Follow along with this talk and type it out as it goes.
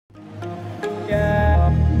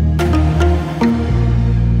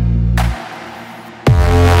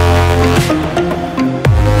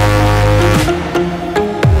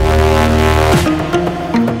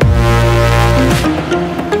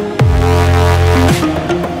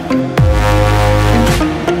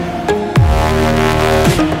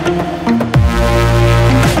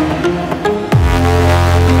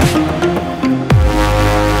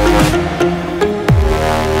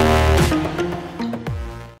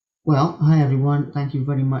Well, hi everyone. Thank you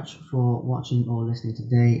very much for watching or listening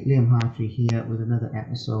today. Liam Hartree here with another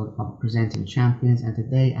episode of Presenting Champions. And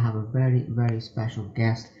today I have a very, very special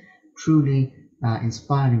guest, truly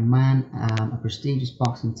inspiring man, a prestigious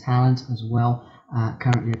boxing talent as well,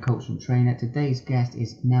 currently a coach and trainer. Today's guest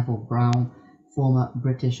is Neville Brown, former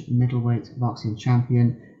British middleweight boxing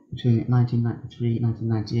champion between 1993 and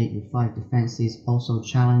 1998 with 5 defenses, also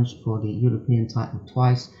challenged for the European title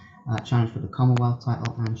twice, challenged for the Commonwealth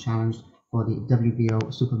title and challenged for the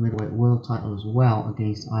WBO Super Middleweight World title as well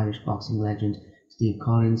against Irish boxing legend Steve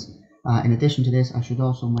Collins. In addition to this, I should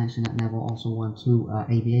also mention that Neville also won two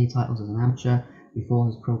ABA titles as an amateur before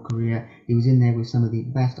his pro career. He was in there with some of the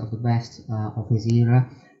best of his era.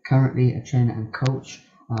 Currently a trainer and coach,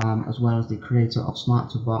 as well as the creator of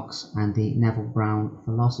Smart to Box and the Neville Brown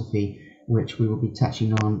philosophy, which we will be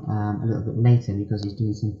touching on a little bit later because he's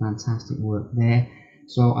doing some fantastic work there.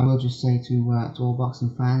 So I will just say to all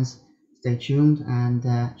boxing fans, stay tuned. And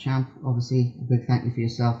Champ, obviously, a big thank you for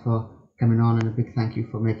yourself for coming on, and a big thank you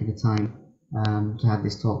for making the time to have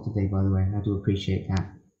this talk today. By the way, I do appreciate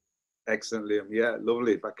that. Excellent, Liam. Yeah,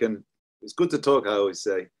 lovely. If I can, it's good to talk, I always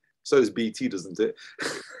say. So does BT, doesn't it?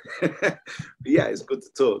 But yeah, it's good to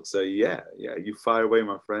talk. So yeah, you fire away,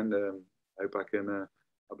 my friend. I hope I can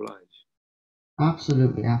oblige.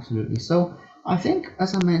 Absolutely, absolutely. So I think,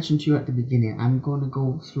 as I mentioned to you at the beginning, I'm going to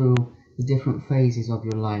go through the different phases of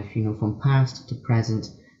your life, from past to present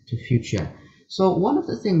to future. So one of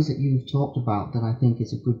the things that you've talked about that I think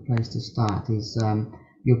is a good place to start is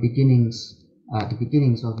your beginnings, the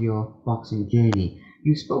beginnings of your boxing journey.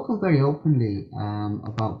 You've spoken very openly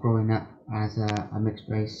about growing up as a mixed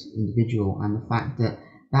race individual and the fact that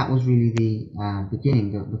that was really the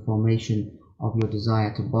beginning, the formation of your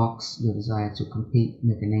desire to box, your desire to compete,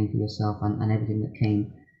 make a name for yourself, and everything that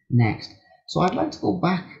came next. So I'd like to go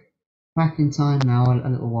back in time now a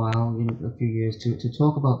little while, a few years, to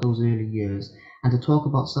talk about those early years and to talk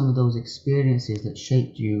about some of those experiences that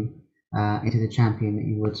shaped you into the champion that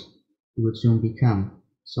you would soon become.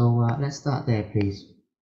 So let's start there, please.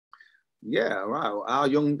 Yeah, right.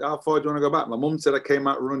 How far do you want to go back? My mum said I came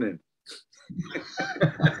out running.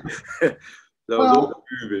 So I was always Well,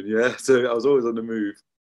 moving, yeah. So I was always on the move.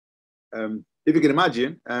 If you can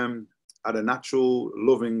imagine, I had a natural,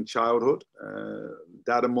 loving childhood.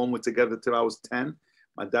 Dad and mum were together till I was 10.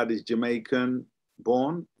 My dad is Jamaican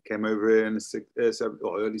born, came over here in the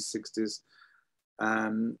early 60s.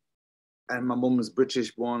 And my mum was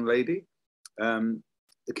British born lady.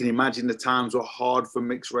 You can imagine the times were hard for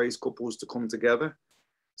mixed race couples to come together.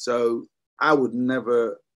 So I would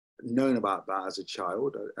never known about that as a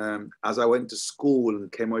child. As I went to school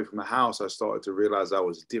and came away from the house, I started to realize I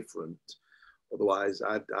was different. Otherwise,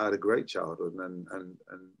 I had a great childhood and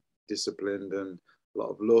disciplined and a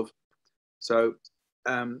lot of love. So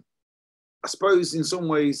I suppose in some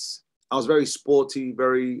ways I was very sporty,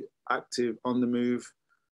 very active, on the move.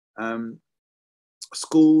 Um,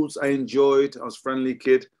 Schools I enjoyed. I was a friendly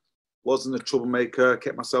kid, wasn't a troublemaker,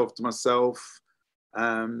 kept myself to myself.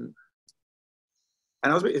 Um,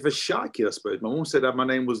 And I was a bit of a shy kid, I suppose. My mum said that my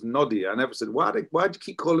name was Noddy. I never said, why'd you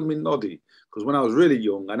keep calling me Noddy? Because when I was really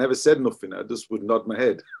young, I never said nothing. I just would nod my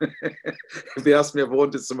head. If they asked me if I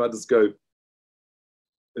wanted something, I'd just go,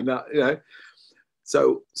 and that.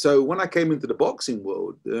 So when I came into the boxing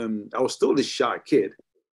world, I was still this shy kid.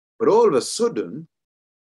 But all of a sudden,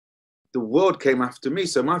 the world came after me.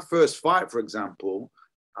 So my first fight, for example,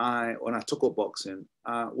 when I took up boxing,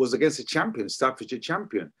 was against a champion, Staffordshire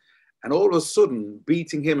champion. And all of a sudden,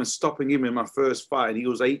 beating him and stopping him in my first fight, he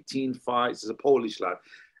was 18 fights as a Polish lad.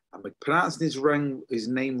 I'm pronouncing his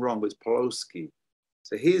name wrong, but it's Polowski.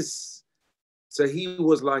 So he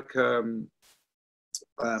was like a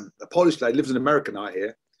Polish lad, lives in America now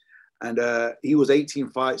here. And he was 18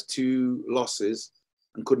 fights, 2 losses,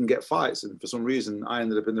 and couldn't get fights. And for some reason, I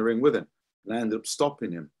ended up in the ring with him. And I ended up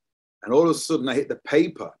stopping him. And all of a sudden, I hit the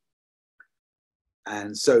paper.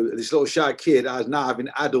 And so this little shy kid, I was now having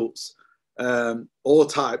adults, all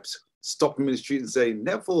types, stopping me in the street and saying,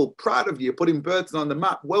 Neville, proud of you, putting Burton on the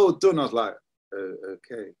map. Well done. I was like,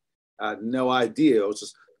 okay. I had no idea.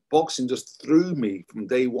 Boxing just threw me from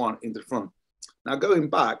day one into the front. Now, going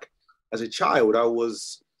back, as a child, I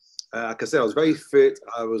was, like I said, I was very fit.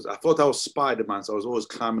 I thought I was Spider-Man, so I was always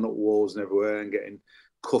climbing up walls and everywhere and getting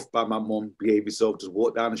cuffed by my mum. Behave yourself, just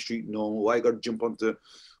walk down the street normal. Why you got to jump onto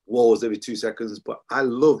walls every 2 seconds? But I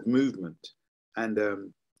loved movement, and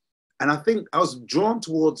I think I was drawn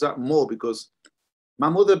towards that more because my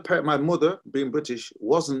mother being British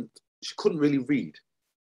she couldn't really read,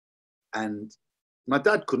 and my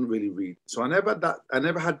dad couldn't really read, so I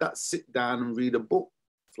never had that sit down and read a book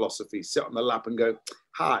philosophy, sit on the lap and go,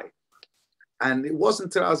 high. And it wasn't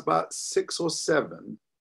until I was about 6 or 7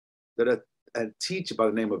 that a teacher by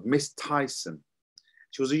the name of Miss Tyson,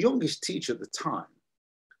 she was a youngish teacher at the time.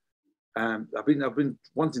 I've been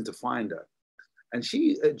wanting to find her. And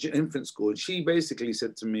she, at infant school, she basically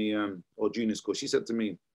said to me, or junior school, she said to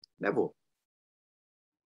me, Neville,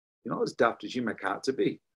 you're not as daft as you make out to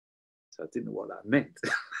be. So I didn't know what that meant.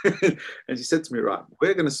 And she said to me, right,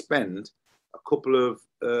 we're going to spend a couple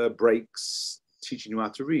of breaks teaching you how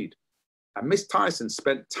to read. And Miss Tyson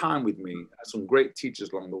spent time with me, some great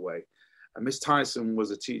teachers along the way. And Miss Tyson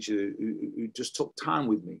was a teacher who just took time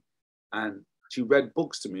with me. And she read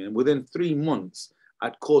books to me. And within 3 months,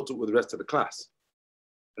 I'd caught up with the rest of the class.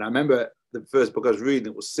 And I remember the first book I was reading,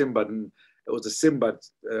 it was Sinbad. And it was a Sinbad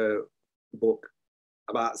book,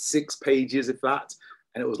 about 6 pages, if that.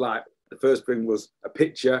 And it was like, the first thing was a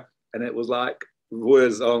picture. And it was like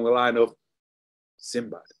words along the line of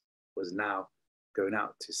Sinbad was now going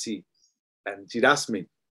out to sea. And she'd ask me,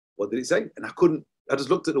 what did it say? And I just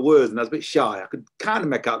looked at the words and I was a bit shy. I could kind of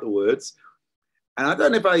make out the words. And I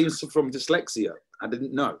don't know if I even suffered from dyslexia. I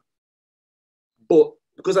didn't know. But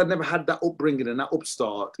because I'd never had that upbringing and that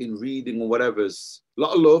upstart in reading or whatever's, a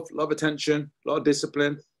lot of love, a lot of attention, a lot of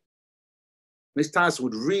discipline. Miss Tyson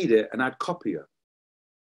would read it and I'd copy her.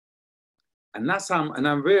 And that's how, and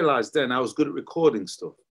I realized then I was good at recording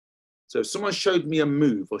stuff. So if someone showed me a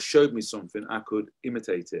move or showed me something, I could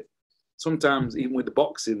imitate it. Sometimes even with the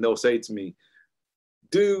boxing, they'll say to me,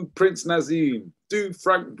 do Prince Nazim, do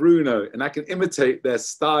Frank Bruno, and I can imitate their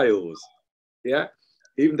styles. Yeah.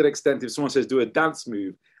 Even to the extent if someone says do a dance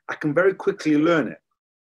move, I can very quickly learn it.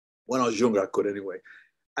 When I was younger, I could anyway.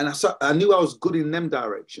 And I knew I was good in them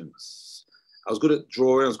directions. I was good at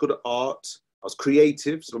drawing, I was good at art, I was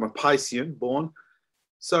creative, so I'm a Piscean born.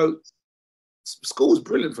 So school was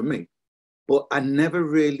brilliant for me, but I never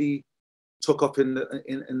really took off in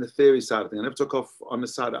the theory side of things. I never took off on the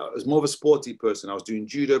side. I was more of a sporty person. I was doing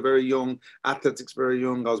judo very young, athletics very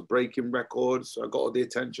young. I was breaking records, so I got all the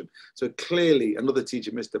attention. So clearly, another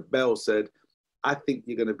teacher, Mr. Bell, said, I think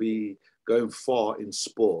you're going to be going far in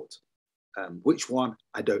sport. Which one?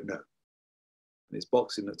 I don't know. And it's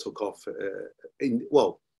boxing that took off.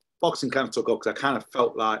 Boxing kind of took off because I kind of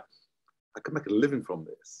felt like I could make a living from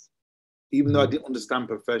this. Even though I didn't understand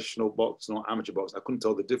professional boxing or amateur boxing, I couldn't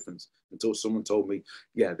tell the difference until someone told me,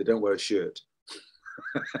 yeah, they don't wear a shirt.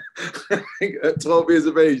 At 12 years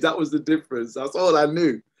of age, that was the difference. That's all I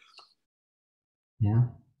knew. Yeah.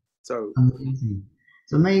 So amazing.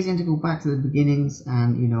 It's amazing to go back to the beginnings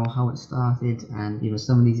and, you know, how it started and, you know,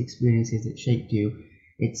 some of these experiences that shaped you.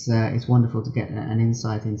 It's wonderful to get an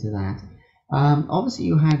insight into that. Obviously,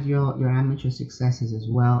 you had your amateur successes as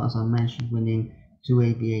well, as I mentioned, winning 2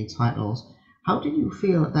 ABA titles. How did you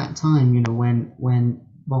feel at that time, you know, when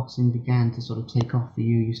boxing began to sort of take off for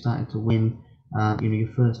you? You started to win, you know,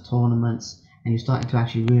 your first tournaments, and you started to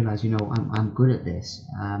actually realize, you know, I'm good at this.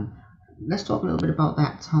 Let's talk a little bit about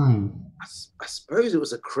that time. I suppose it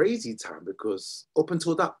was a crazy time because up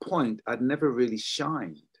until that point, I'd never really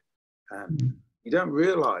shined. You don't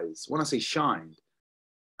realize, when I say shined,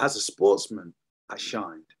 as a sportsman, I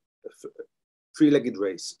shined. Three-legged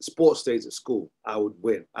race, sports days at school, I would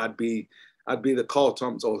win. I'd be the Carl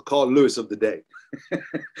Thompson or Carl Lewis of the day.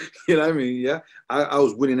 You know what I mean? Yeah. I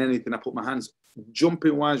was winning anything I put my hands,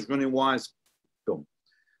 jumping wise, running wise, boom.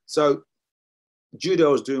 So judo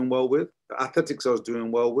I was doing well with, athletics I was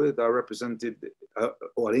doing well with. I represented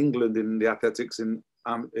England in the athletics in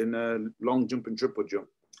long jump and triple jump.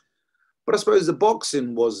 But I suppose the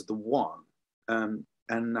boxing was the one.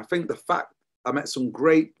 And I think the fact I met some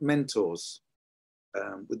great mentors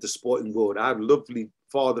with the sporting world. I had lovely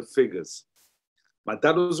father figures. My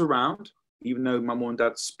dad was around, even though my mom and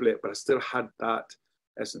dad split, but I still had that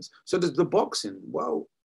essence. So the boxing, well,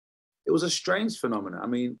 it was a strange phenomenon. I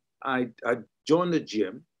mean, I joined the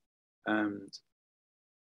gym, and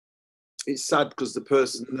it's sad because the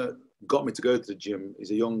person that got me to go to the gym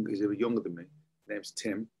is younger than me. His name's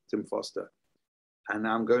Tim Foster. And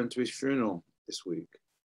I'm going to his funeral this week.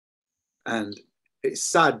 And it's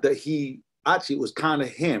sad that it was kind of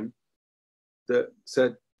him that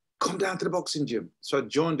said, come down to the boxing gym. So I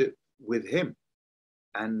joined it with him.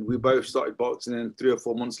 And we both started boxing, and 3 or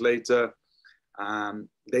 4 months later,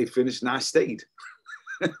 they finished and I stayed.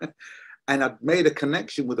 And I made a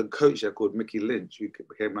connection with a coach there called Mickey Lynch, who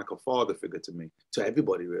became like a father figure to me, to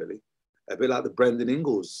everybody really. A bit like the Brendan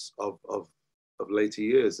Ingalls of later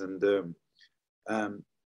years. And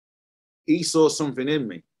he saw something in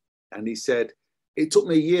me, and he said, it took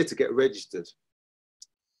me a year to get registered.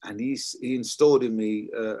 And he installed in me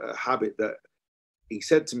a habit that he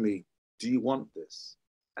said to me, do you want this?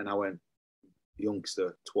 And I went,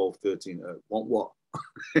 youngster, 12, 13, want what?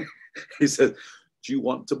 He said, do you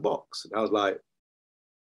want to box? And I was like,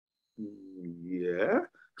 yeah.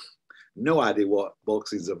 No idea what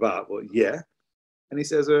boxing's about, but yeah. And he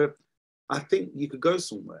says, I think you could go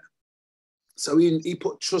somewhere. So he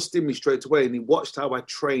put trust in me straight away, and he watched how I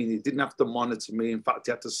trained. He didn't have to monitor me. In fact,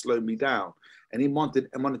 he had to slow me down. And he monitored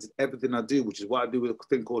everything I do, which is what I do with a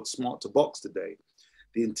thing called Smart to Box today.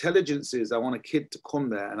 The intelligence is I want a kid to come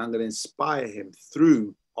there, and I'm going to inspire him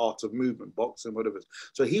through art of movement, boxing, whatever.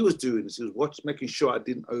 So he was doing this. He was making sure I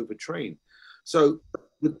didn't overtrain. So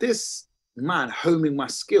with this man homing my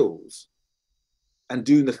skills and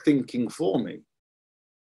doing the thinking for me,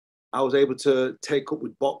 I was able to take up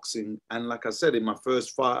with boxing. And like I said, in my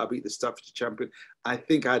first fight, I beat the Staffordshire champion. I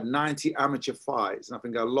think I had 90 amateur fights, and I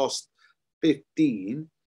think I lost 15.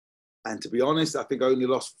 And to be honest, I think I only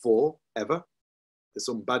lost 4 ever. There's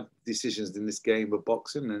some bad decisions in this game of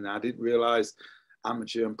boxing, and I didn't realize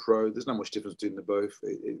amateur and pro, there's not much difference between the both.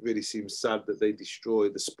 It really seems sad that they destroy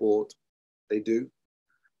the sport. They do,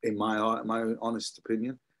 in my own honest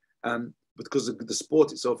opinion. Because the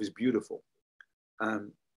sport itself is beautiful.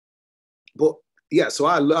 But yeah, so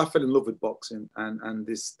I fell in love with boxing, and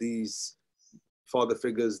these father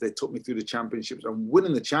figures, they took me through the championships, and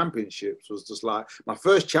winning the championships was just like my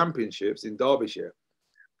first championships in Derbyshire.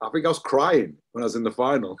 I think I was crying when I was in the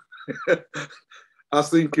final. I was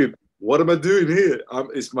thinking, what am I doing here?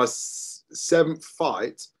 It's my 7th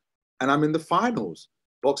fight, and I'm in the finals,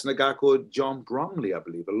 boxing a guy called John Bromley, I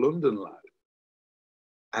believe, a London lad.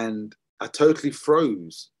 And I totally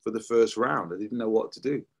froze for the first round. I didn't know what to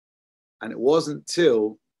do. And it wasn't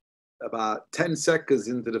till about 10 seconds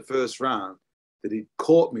into the first round that he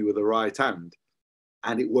caught me with the right hand,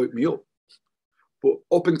 and it woke me up. But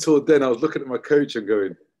up until then, I was looking at my coach and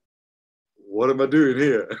going, what am I doing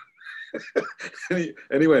here?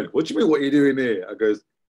 and he went, what do you mean, what are you doing here? I goes,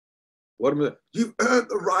 what am I? You've earned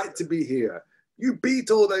the right to be here. You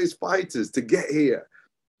beat all those fighters to get here.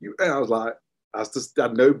 And I was like, I just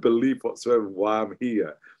had no belief whatsoever why I'm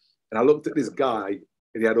here. And I looked at this guy,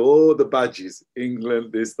 and he had all the badges,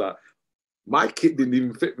 England, this, that. My kit didn't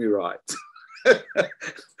even fit me right.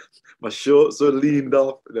 My shorts were leaned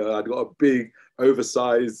off. I'd got a big,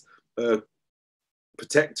 oversized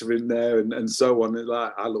protector in there, and so on.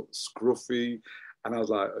 Like, I looked scruffy, and I was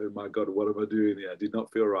like, oh my God, what am I doing here? I did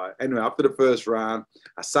not feel right. Anyway, after the first round,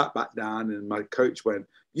 I sat back down, and my coach went,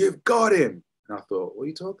 you've got him. And I thought, what are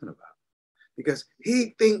you talking about? He goes,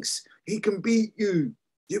 he thinks he can beat you.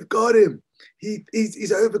 You've got him.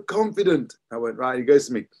 He's overconfident. I went, right. He goes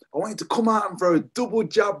to me, I want you to come out and throw a double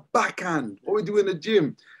jab backhand. What we do in the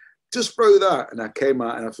gym? Just throw that. And I came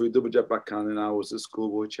out and I threw a double jab backhand, and I was a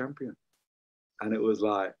schoolboy champion. And it was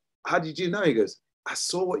like, how did you know? He goes, I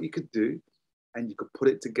saw what you could do, and you could put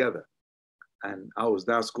it together. And I was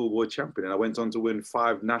now schoolboy champion. And I went on to win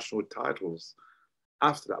 5 national titles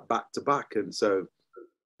after that, back to back. And so,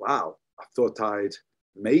 wow, I thought I'd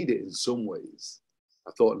made it in some ways.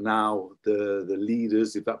 I thought now the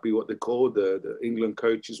leaders, if that be what they call, the England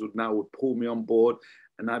coaches would pull me on board,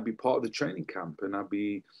 and I'd be part of the training camp, and I'd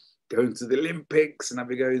be going to the Olympics, and I'd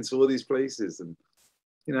be going to all these places. And,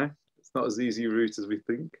 you know, it's not as easy a route as we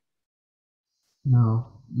think. No,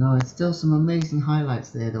 it's still some amazing highlights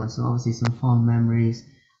there, though, and so obviously some fond memories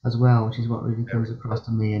as well, which is what really comes across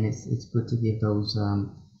to me, and it's good to give those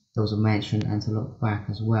a mention and to look back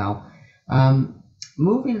as well.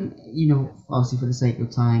 Moving, obviously for the sake of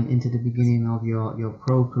time, into the beginning of your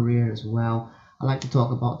pro career as well, I'd like to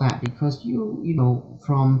talk about that, because you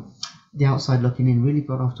from the outside looking in, really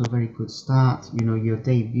got off to a very good start. Your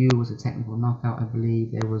debut was a technical knockout, I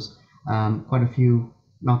believe. There was quite a few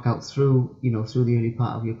knockouts through the early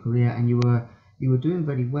part of your career, and you were doing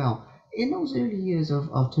very well. In those early years of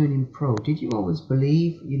turning pro, did you always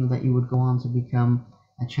believe, that you would go on to become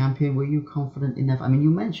a champion? Were you confident enough? I mean, you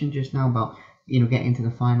mentioned just now about getting to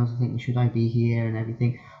the finals and thinking, should I be here and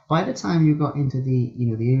everything. By the time you got into the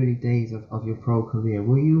the early days of your pro career,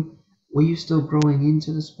 were you still growing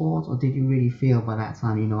into the sport, or did you really feel by that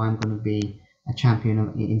time, I'm going to be a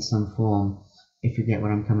champion in some form, if you get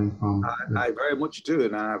where I'm coming from? I very much do,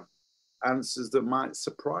 and I have answers that might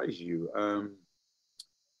surprise you.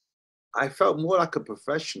 I felt more like a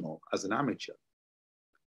professional as an amateur.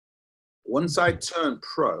 Once I turned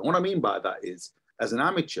pro, what I mean by that is, as an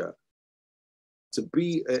amateur, to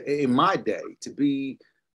be in my day,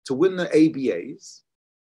 to win the ABAs,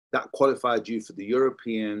 that qualified you for the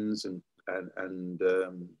Europeans and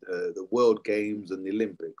the World Games and the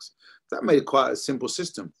Olympics. That made it quite a simple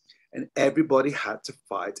system, and everybody had to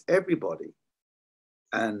fight everybody.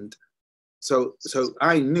 And So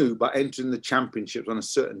I knew by entering the championships on a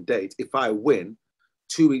certain date, if I win,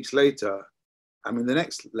 2 weeks later, I'm in the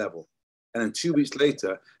next level. And then 2 weeks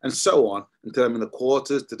later, and so on, until I'm in the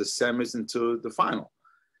quarters, to the semis, and to the final.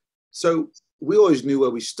 So we always knew where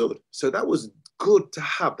we stood. So that was good to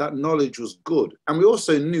have. That knowledge was good. And we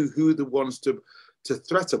also knew who the ones to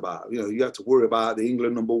threat about. You know, you have to worry about the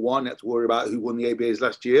England #1. You have to worry about who won the ABAs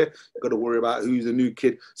last year. You've got to worry about who's the new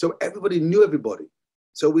kid. So everybody knew everybody.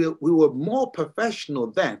 So we were more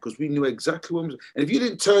professional then, because we knew exactly what was. And if you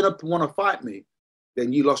didn't turn up and want to fight me,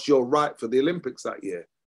 then you lost your right for the Olympics that year.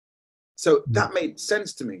 So that made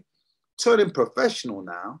sense to me. Turning professional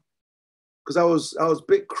now, because I was a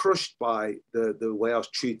bit crushed by the way I was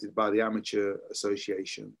treated by the Amateur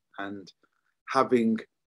Association, and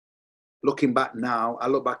looking back now, I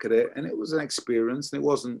look back at it, and it was an experience, and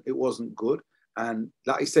it wasn't good. And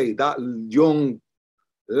like I say, that young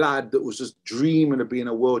lad that was just dreaming of being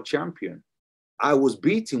a world champion, I was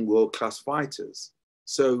beating world-class fighters.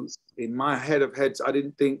 So in my head of heads, I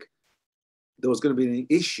didn't think there was going to be any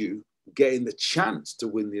issue getting the chance to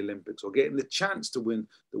win the Olympics or getting the chance to win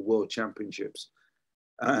the world championships.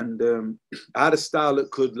 And I had a style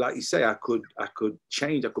that could, like you say, I could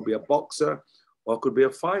change. I could be a boxer, or I could be a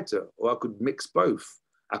fighter, or I could mix both.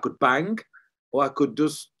 I could bang, or I could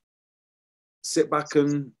just sit back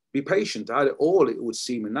and be patient. I had it all, it would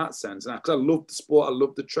seem, in that sense. And because I love the sport, I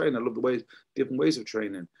love the train, I love the different ways of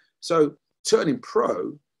training. So turning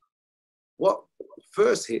pro, what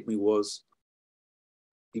first hit me was,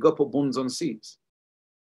 you got to put bums on seats.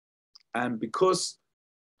 And because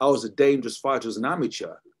I was a dangerous fighter as an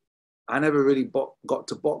amateur, I never really got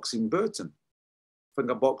to box in Burton. I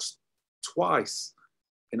think I boxed twice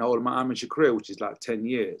in all of my amateur career, which is like 10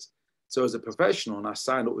 years. So as a professional, and I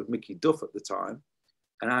signed up with Mickey Duff at the time,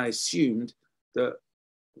 and I assumed that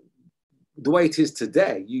the way it is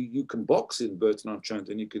today, you can box in Burton-on-Trent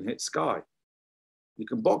and you can hit Sky. You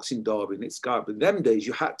can box in Derby and hit Sky. But in them days,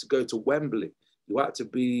 you had to go to Wembley. You had to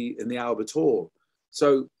be in the Albert Hall.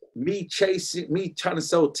 So me trying to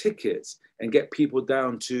sell tickets and get people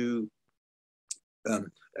down to,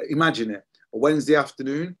 imagine it, a Wednesday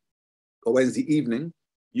afternoon or Wednesday evening,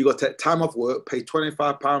 you got to take time off work, pay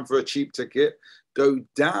 £25 for a cheap ticket, go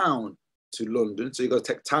down to London. So you got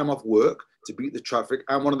to take time off work to beat the traffic.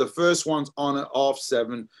 I'm one of the first ones on at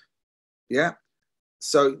 7:30. Yeah.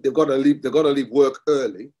 So they've got to leave work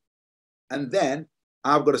early. And then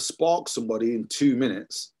I've got to spark somebody in 2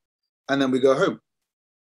 minutes, and then we go home.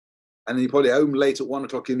 And then you're probably home late at 1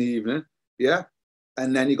 o'clock in the evening. Yeah.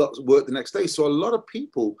 And then you got to work the next day. So a lot of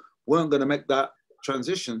people weren't going to make that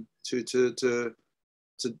transition to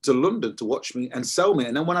London to watch me and sell me.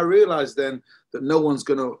 And then when I realized then that no one's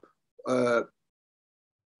going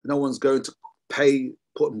to pay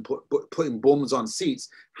putting bums on seats,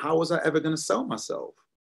 how was I ever going to sell myself?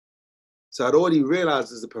 So I'd already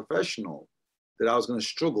realized as a professional that I was going to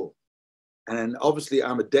struggle. And obviously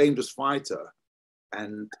I'm a dangerous fighter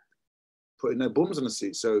and putting no bums on the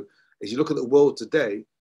seat. So as you look at the world today,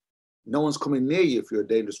 no one's coming near you if you're a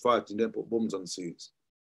dangerous fighter and you don't put bums on the seats.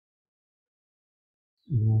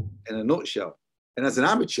 In a nutshell. And as an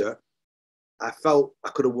amateur, I felt I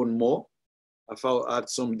could have won more. I felt I had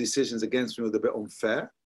some decisions against me that were a bit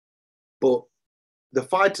unfair. But the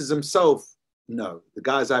fighters themselves, no. The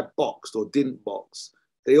guys I boxed or didn't box,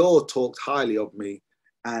 they all talked highly of me.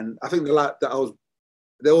 And I think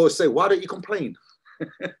they always say, why don't you complain?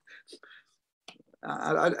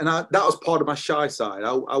 That was part of my shy side.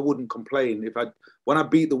 I wouldn't complain. When I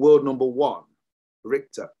beat the world #1,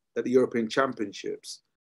 Richter, at the European Championships,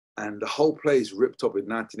 and the whole place ripped up in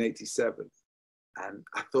 1987. And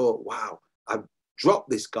I thought, wow, I dropped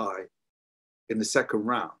this guy in the second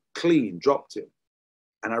round, clean, dropped him.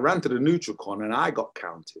 And I ran to the neutral corner and I got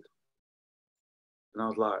counted. And I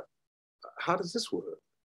was like, how does this work?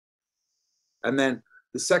 And then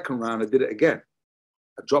the second round, I did it again.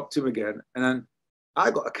 I dropped him again, and then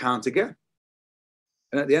I got a count again.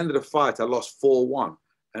 And at the end of the fight, I lost 4-1.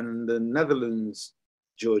 And the Netherlands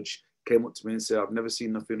judge came up to me and said, I've never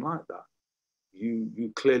seen nothing like that.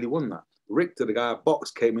 You clearly won that. Richter, the guy at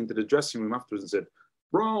box, came into the dressing room afterwards and said,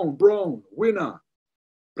 Brown, winner.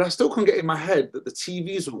 But I still couldn't get in my head that the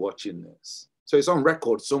TVs were watching this. So it's on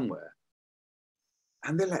record somewhere.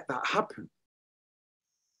 And they let that happen.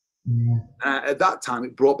 Yeah. At that time,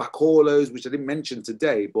 it brought back all those, which I didn't mention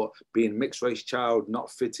today, but being mixed race child,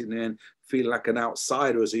 not fitting in, feeling like an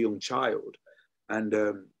outsider as a young child, and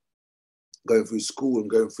going through school and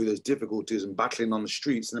going through those difficulties and battling on the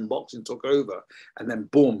streets, and then boxing took over, and then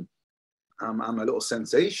boom, I'm a little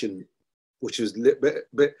sensation, which was a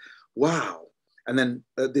bit wow. And then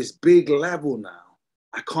at this big level now,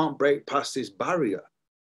 I can't break past this barrier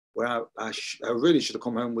where I really should have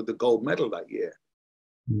come home with the gold medal that year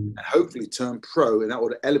and hopefully turned pro, and that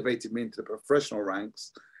would have elevated me into the professional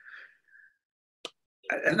ranks.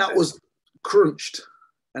 And that was crunched.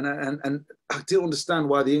 And I didn't understand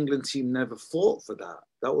why the England team never fought for that.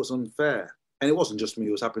 That was unfair. And it wasn't just me,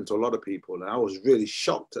 it was happening to a lot of people. And I was really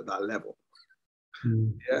shocked at that level.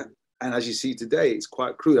 Yeah. And as you see today, it's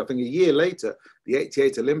quite crude. I think a year later, the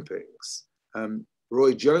 '88 Olympics,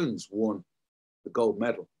 Roy Jones won the gold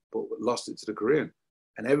medal, but lost it to the Korean.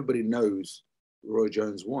 And everybody knows Roy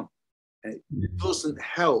Jones won. And it doesn't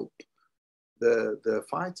help the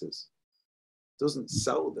fighters. It doesn't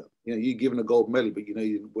sell them. You know, you're given a gold medal, but you know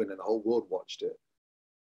you didn't win and the whole world watched it.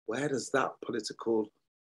 Where does that political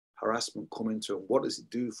harassment come into, and what does it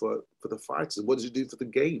do for the fighters? What does it do for the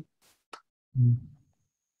game?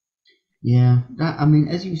 Yeah, I mean,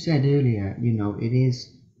 as you said earlier, you know, it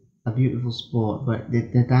is a beautiful sport, but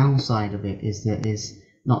the downside of it is that is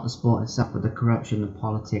not the sport itself, but the corruption, the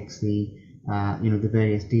politics, the you know, the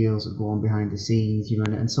various deals that go on behind the scenes, you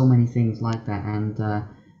know, and so many things like that. And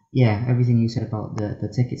yeah, everything you said about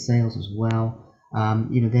the ticket sales as well.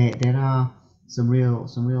 You know, there are some real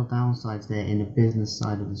downsides there in the business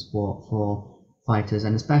side of the sport for fighters,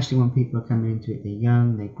 and especially when people are coming into it, they're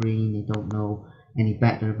young, they're green, they don't know any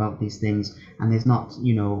better about these things, and there's not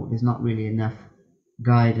really enough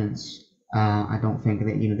guidance. I don't think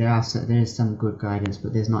that, you know, there is some good guidance,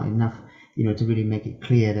 but there's not enough, you know, to really make it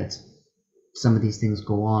clear that some of these things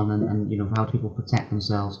go on, and you know, how people protect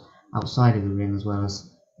themselves outside of the ring as well as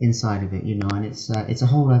inside of it, you know. And it's a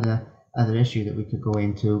whole other issue that we could go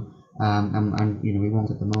into, and you know, we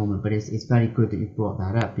won't at the moment, but it's very good that you've brought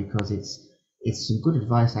that up, because it's some good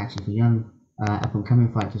advice actually for young up and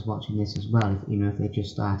coming fighters watching this as well. If, you know, if they're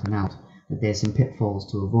just starting out, that there's some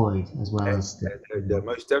pitfalls to avoid as well. As there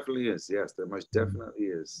most definitely is. Yes, there most definitely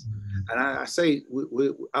is. And I say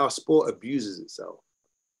our sport abuses itself.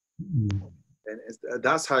 And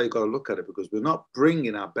that's how you got to look at it, because we're not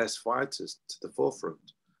bringing our best fighters to the forefront.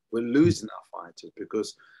 We're losing our fighters,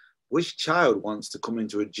 because which child wants to come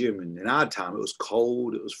into a gym? And in our time, it was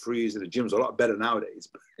cold, it was freezing. The gym's a lot better nowadays.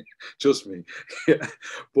 Trust me. Yeah.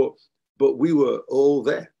 But we were all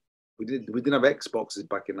there. We didn't have Xboxes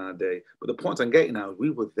back in our day. But the point I'm getting at is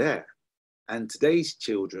we were there. And today's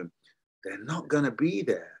children, they're not going to be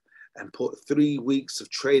there and put 3 weeks of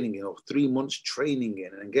training in or 3 months training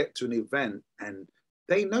in and get to an event, and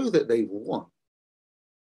they know that they've won.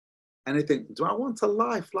 And they think, do I want a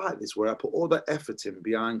life like this where I put all that effort in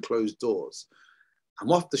behind closed doors?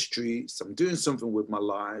 I'm off the streets, I'm doing something with my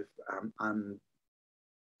life, and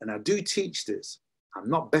I do teach this. I'm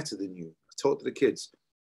not better than you. I talk to the kids,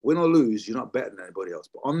 win or lose, you're not better than anybody else.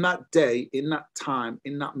 But on that day, in that time,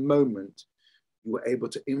 in that moment, you were able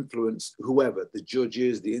to influence whoever, the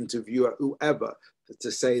judges, the interviewer, whoever,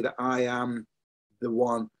 to say that I am the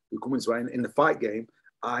one who comes in the fight game.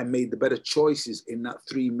 I made the better choices in that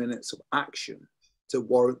 3 minutes of action to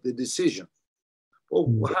warrant the decision.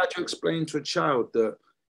 Well, how do you explain to a child that,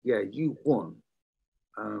 yeah, you won,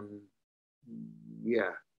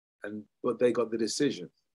 yeah, but they got the decision?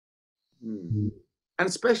 And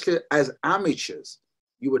especially as amateurs,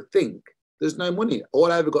 you would think there's no money.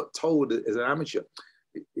 All I ever got told as an amateur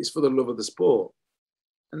is for the love of the sport.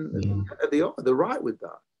 And they're right with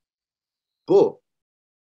that. But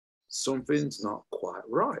something's not quite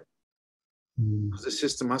right. Because the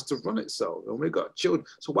system has to run itself. And we've got children.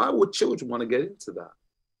 So why would children want to get into that?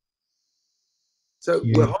 So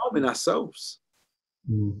we're harming ourselves.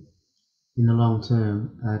 In the long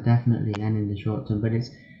term, definitely, and in the short term. But it's,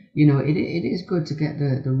 you know, it is good to get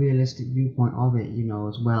the realistic viewpoint of it, you know,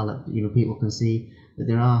 as well. That, you know, people can see that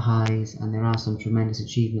there are highs and there are some tremendous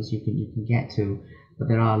achievements you can get to, but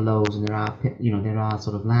there are lows and there are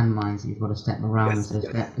sort of landmines that you've got to step around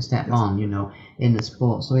and step on, you know, in the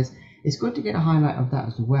sport. So it's good to get a highlight of that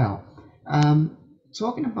as well.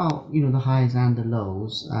 Talking about, you know, the highs and the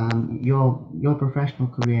lows, your professional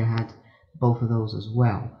career had both of those as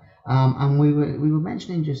well. And we were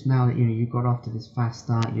mentioning just now that, you know, you got off to this fast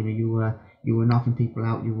start. You know, you were knocking people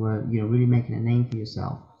out. You were, you know, really making a name for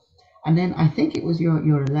yourself. And then I think it was your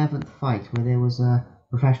 11th fight where there was a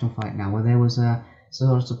professional fight now, where there was a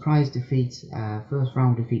sort of surprise defeat, first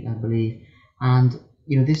round defeat, I believe. And,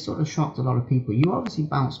 you know, this sort of shocked a lot of people. You obviously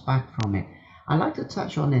bounced back from it. I'd like to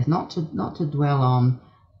touch on this, not to dwell on,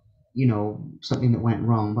 you know, something that went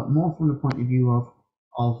wrong, but more from the point of view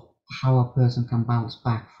of how a person can bounce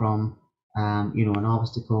back from, you know, an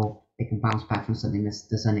obstacle. They can bounce back from something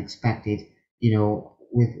that's unexpected, you know,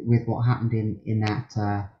 with what happened in that,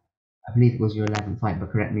 I believe it was your 11th fight,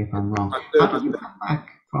 but correct me if I'm wrong. How did you come back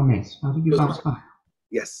from it? How did you bounce back?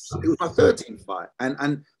 Yes, it was my 13th fight,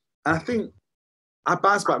 and I think I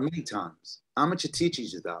bounced back many times. Amateur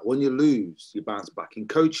teaches you that when you lose, you bounce back. In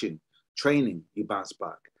coaching, training, you bounce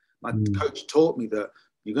back. My coach taught me that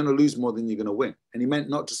you're going to lose more than you're going to win, and he meant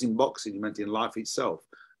not just in boxing; he meant in life itself.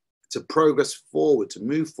 To progress forward, to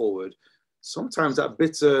move forward, sometimes that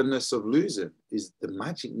bitterness of losing is the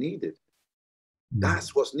magic needed.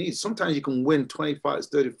 That's what's needed. Sometimes you can win 20 fights,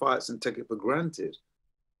 30 fights, and take it for granted.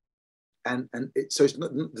 So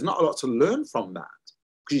there's not a lot to learn from that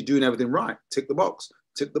because you're doing everything right. Tick the box,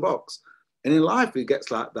 tick the box. And in life, it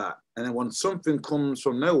gets like that. And then when something comes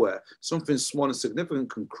from nowhere, something small and significant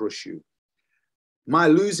can crush you. My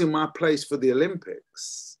losing my place for the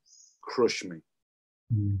Olympics crushed me.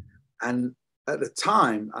 And at the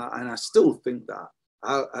time, and I still think that,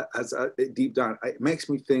 deep down, it makes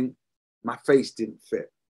me think my face didn't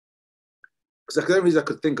fit. Because that's the only reason I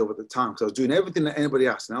could think of at the time, because I was doing everything that anybody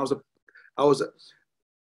asked. And I was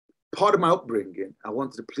part of my upbringing. I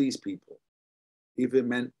wanted to please people, even if it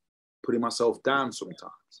meant putting myself down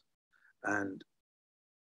sometimes. And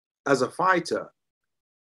as a fighter,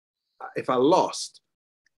 if I lost,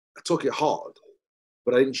 I took it hard,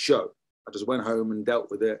 but I didn't show. I just went home and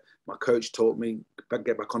dealt with it. My coach taught me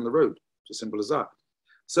get back on the road. It's as simple as that.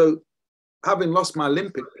 So, having lost my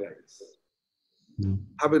Olympic place,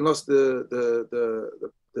 having lost the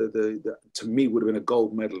to me would have been a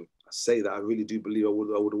gold medal. I say that I really do believe I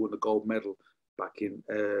would have won the gold medal back in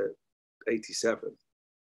 '87,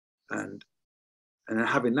 and then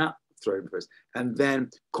having that thrown first, and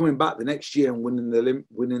then coming back the next year and winning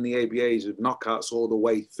the ABAs with knockouts all the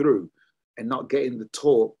way through, and not getting the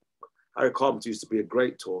talk. Harry Carpenter used to be a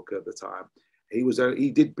great talker at the time.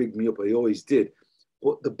 He did big me up, he always did,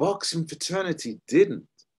 but the boxing fraternity didn't.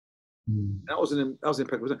 That was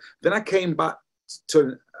impeccable. Then I came back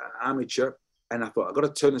to amateur, and I thought, I got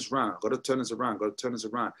to turn this around. I got to turn this around. Got to turn this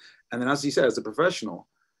around. And then, as he said, as a professional,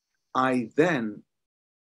 I then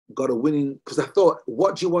got a winning, because I thought,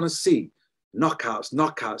 what do you want to see? Knockouts,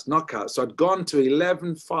 knockouts, knockouts. So I'd gone to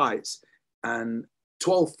 11 fights and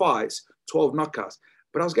 12 fights, 12 knockouts.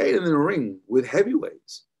 But I was getting in the ring with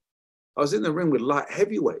heavyweights. I was in the ring with light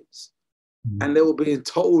heavyweights. And they were being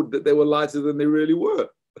told that they were lighter than they really were.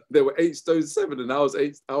 They were 8 stone 7, and I was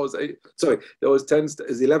 8. Sorry, there was 10. It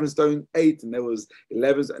was 11 stone 8, and there was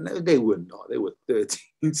 11. And they were not. They were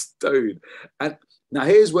 13 stone. And now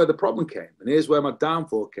here's where the problem came, and here's where my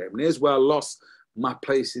downfall came, and here's where I lost my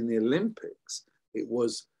place in the Olympics. It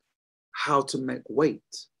was how to make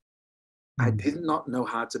weight. I did not know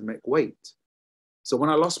how to make weight. So when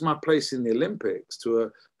I lost my place in the Olympics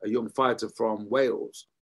to a young fighter from Wales,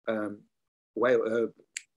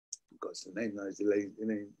 God's the name now,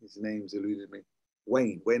 his name's eluded me.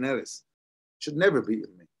 Wayne Ellis. Should never have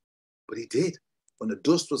beaten me, but he did. When the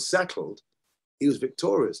dust was settled, he was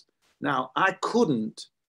victorious. Now, I'd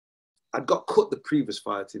got cut the previous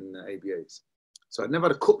fight in the ABAs. So I'd never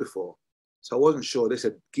had a cut before. So I wasn't sure. They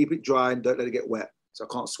said, keep it dry and don't let it get wet. So I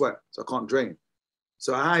can't sweat, so I can't drain.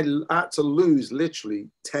 So I had to lose literally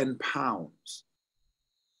 10 pounds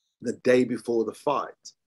the day before the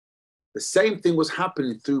fight. The same thing was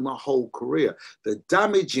happening through my whole career. The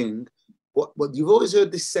damaging, what you've always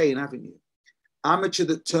heard this saying, haven't you? Amateur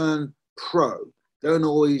that turn pro don't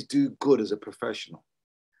always do good as a professional.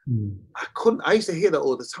 I used to hear that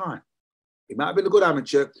all the time. He might have been a good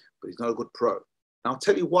amateur, but he's not a good pro. And I'll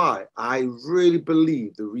tell you why. I really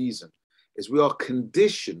believe the reason is we are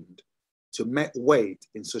conditioned to make weight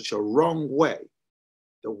in such a wrong way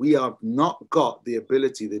that we have not got the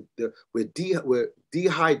ability, we're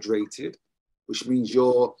dehydrated, which means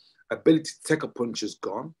your ability to take a punch is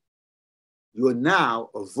gone. You are now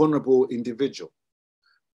a vulnerable individual,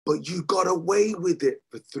 but you got away with it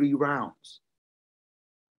for 3 rounds.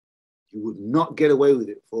 You would not get away with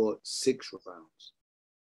it for 6 rounds.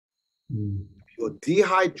 If you're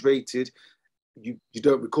dehydrated, you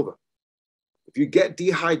don't recover. If you get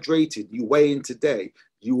dehydrated, you weigh in today,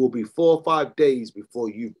 you will be 4 or 5 days before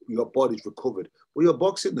your body's recovered. Well, you're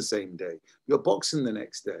boxing the same day. You're boxing the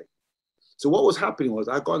next day. So what was happening was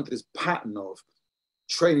I got into this pattern of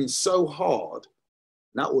training so hard.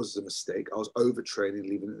 That was a mistake. I was overtraining,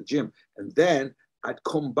 leaving at the gym. And then I'd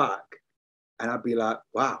come back and I'd be like,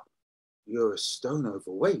 wow, you're a stone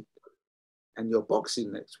overweight and you're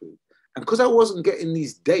boxing next week. And because I wasn't getting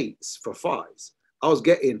these dates for fights, I was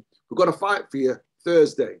getting, we've got a fight for you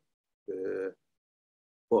Thursday.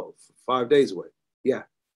 5 days away? Yeah.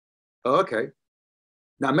 Oh, okay.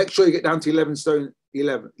 Now make sure you get down to 11 stone,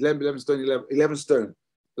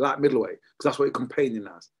 light middleweight, because that's what you're campaigning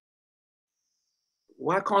as.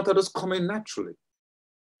 Why can't I just come in naturally?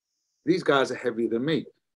 These guys are heavier than me.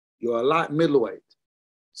 You're a light middleweight.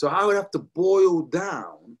 So I would have to boil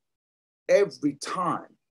down every time.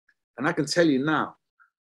 And I can tell you now,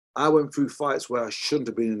 I went through fights where I shouldn't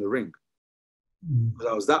have been in the ring because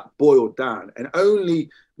I was that boiled down. And only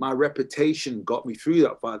my reputation got me through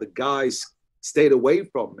that fight. The guys stayed away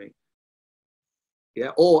from me.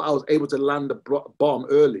 Yeah, or I was able to land a bomb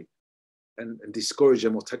early and discourage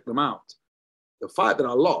them or take them out. The fight that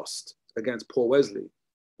I lost against Paul Wesley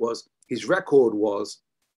was, his record was,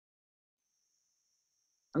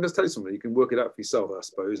 I'm going to tell you something, you can work it out for yourself, I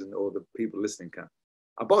suppose, and or the people listening can.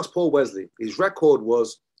 I boxed Paul Wesley. His record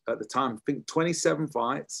was, at the time, I think 27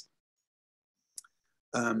 fights.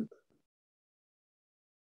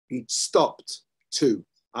 He stopped 2.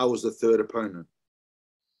 I was the 3rd opponent.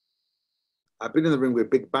 I've been in the ring with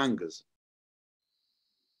big bangers.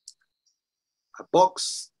 I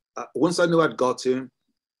boxed, once I knew I'd got him,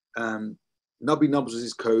 Nubby Nubs was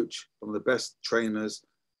his coach, one of the best trainers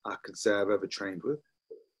I could say I've ever trained with.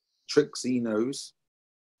 Tricks he knows,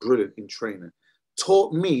 brilliant in training.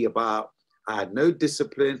 Taught me about, I had no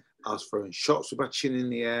discipline, I was throwing shots with my chin in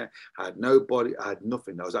the air, I had no body, I had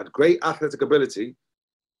nothing. I had great athletic ability,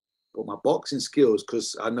 but my boxing skills,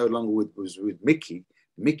 because I no longer was with Mickey,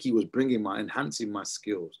 Mickey was enhancing my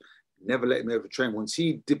skills, never letting me overtrain. Once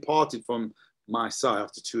he departed from my side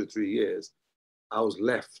after 2 or 3 years, I was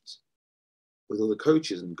left with other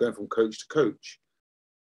coaches and going from coach to coach.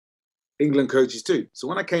 England coaches too. So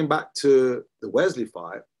when I came back to the Wesley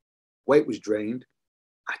fight, weight was drained.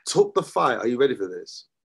 I took the fight. Are you ready for this?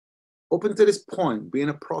 Up until this point, being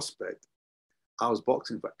a prospect, I was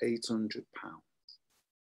boxing for £800.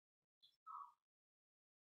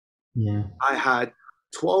 Yeah. I had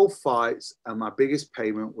 12 fights and my biggest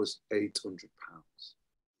payment was £800.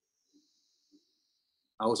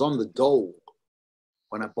 I was on the dole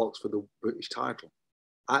when I boxed for the British title.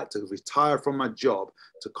 I had to retire from my job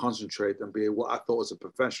to concentrate and be what I thought was a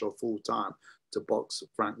professional full-time to box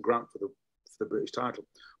Frank Grant for the British title.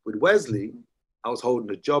 With Wesley, I was holding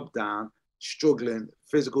the job down, struggling,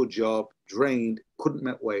 physical job, drained, couldn't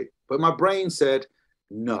make weight. But my brain said,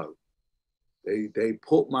 no. They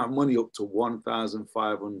put my money up to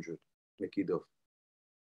 1,500, Mickey Duff.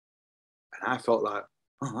 And I felt like,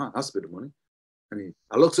 oh, that's a bit of money. I mean,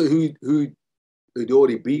 I looked at who'd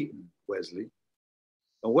already beaten Wesley.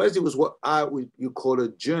 And Wesley was what you call a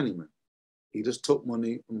journeyman. He just took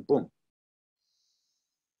money and boom.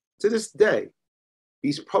 To this day,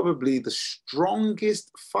 he's probably the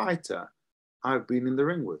strongest fighter I've been in the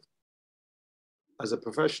ring with as a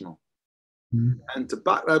professional. And to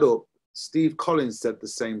back that up, Steve Collins said the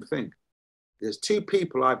same thing. There's 2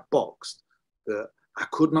 people I boxed that I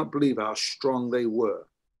could not believe how strong they were.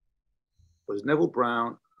 It was Neville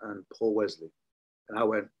Brown and Paul Wesley. And I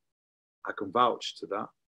went, I can vouch to that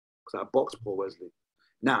because I boxed Paul Wesley.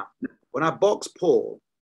 Now, when I boxed Paul,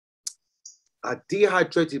 I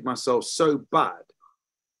dehydrated myself so bad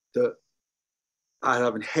that I was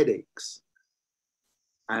having headaches.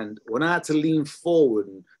 And when I had to lean forward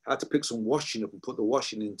and I had to pick some washing up and put the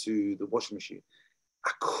washing into the washing machine,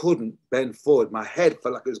 I couldn't bend forward. My head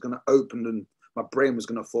felt like it was going to open and my brain was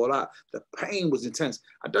going to fall out. The pain was intense.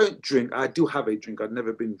 I don't drink. I do have a drink. I've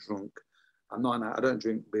never been drunk. I don't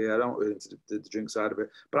drink beer. I don't really into the drink side of it.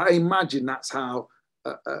 But I imagine that's how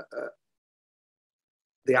the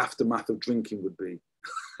aftermath of drinking would be.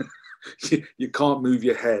 You can't move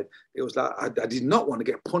your head. It was like, I did not want to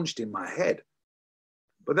get punched in my head.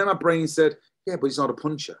 But then my brain said, yeah, but he's not a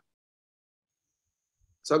puncher.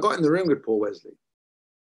 So I got in the ring with Paul Wesley,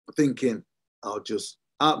 thinking I'll just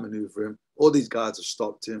outmaneuver him. All these guys have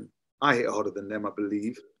stopped him. I hit harder than them, I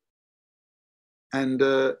believe. And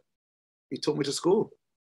he took me to school.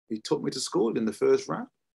 He took me to school in the first round.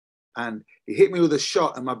 And he hit me with a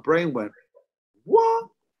shot and my brain went, what?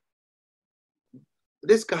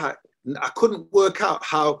 This guy, I couldn't work out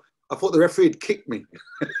how, I thought the referee had kicked me.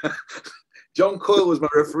 John Coyle was my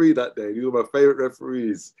referee that day. He was my favorite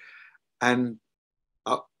referees. And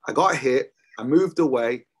I got hit. I moved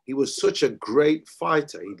away. He was such a great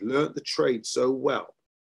fighter. He'd learnt the trade so well.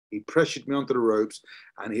 He pressured me onto the ropes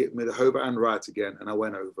and he hit me the overhand right again. And I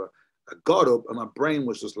went over. I got up and my brain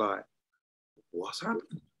was just like, what's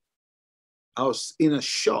happening? I was in a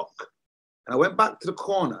shock. And I went back to the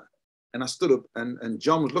corner and I stood up and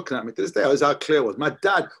John was looking at me. To this day, that was how clear it was. My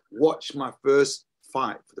dad watched my first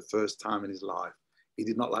fight for the first time in his life. He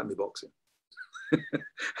did not like me boxing.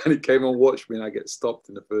 And he came and watched me and I get stopped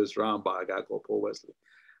in the first round by a guy called Paul Wesley.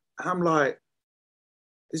 And I'm like,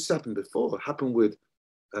 this has happened before. It happened with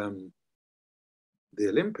the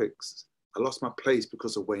Olympics. I lost my place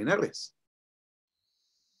because of Wayne Ellis.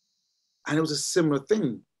 And it was a similar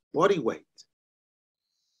thing, body weight.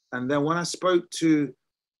 And then when I spoke to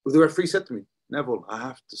Well, the referee said to me, Neville, I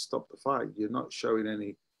have to stop the fight. You're not showing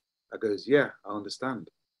any. I goes, yeah, I understand.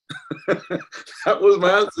 That was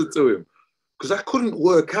my answer to him. Because I couldn't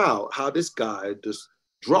work out how this guy just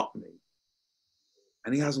dropped me.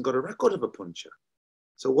 And he hasn't got a record of a puncher.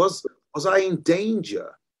 So was I in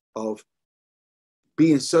danger of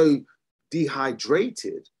being so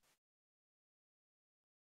dehydrated?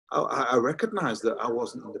 I recognized that I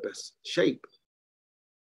wasn't in the best shape.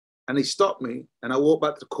 And he stopped me, and I walked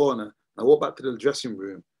back to the corner, I walked back to the dressing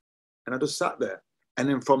room, and I just sat there. And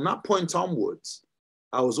then from that point onwards,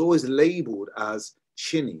 I was always labeled as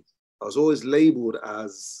chinny. I was always labeled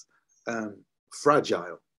as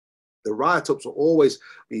fragile. The write-ups were always,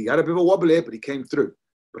 he had a bit of a wobble here, but he came through.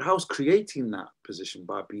 But I was creating that position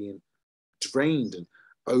by being drained and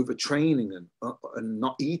overtraining and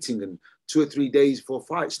not eating, and 2 or 3 days before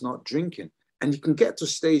fights not drinking. And you can get to a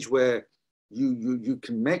stage where you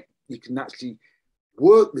can actually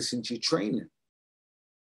work this into your training.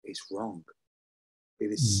 It's wrong.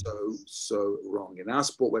 It is so wrong in our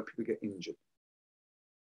sport where people get injured.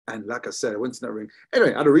 And like I said, I went to that ring.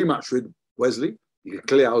 Anyway, I had a rematch with Wesley. You can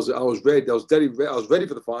clear. I was ready. I was ready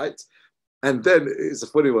for the fight. And then it's a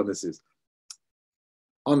funny one. This is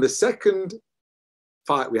on the second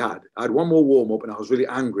fight we had. I had one more warm up, and I was really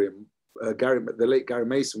angry. And the late Gary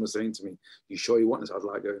Mason was saying to me, "You sure you want this?" I was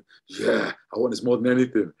like, "Yeah, I want this more than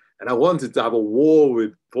anything." And I wanted to have a war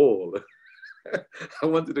with Paul. I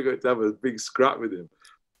wanted to go to have a big scrap with him.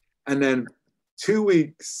 And then 2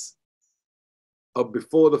 weeks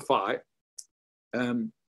before the fight,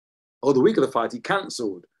 or the week of the fight, he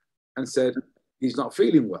cancelled and said he's not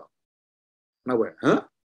feeling well. And I went, huh?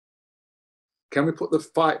 Can we put the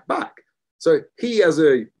fight back? So he, as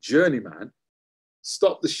a journeyman,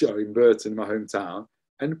 stopped the show in Burton, my hometown,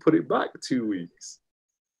 and put it back 2 weeks.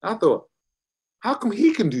 I thought, how come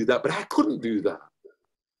he can do that, but I couldn't do that?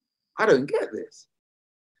 I don't get this.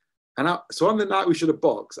 And so on the night we should have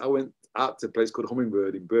boxed, I went out to a place called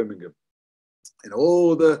Hummingbird in Birmingham. And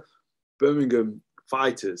all the Birmingham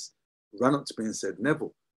fighters ran up to me and said,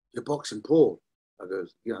 Neville, you're boxing Paul. I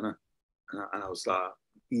goes, yeah, I know. And I was like,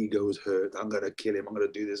 ego was hurt. I'm going to kill him. I'm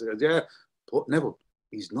going to do this. I goes, yeah, but Neville,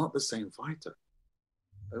 he's not the same fighter.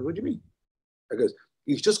 I go, what do you mean? I goes,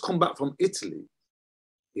 he's just come back from Italy.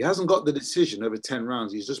 He hasn't got the decision over 10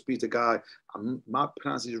 rounds. He's just beat a guy. I might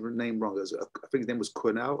pronounce his name wrong. I think his name was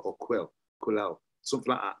Quillel,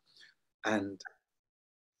 something like that. And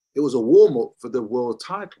it was a warm-up for the world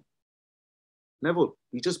title. Neville,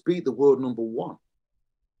 he just beat the world #1,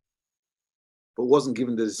 but wasn't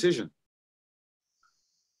given the decision.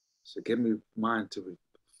 So it gave me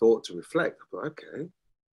thought to reflect. But okay.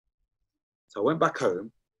 So I went back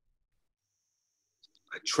home.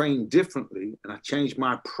 I trained differently, and I changed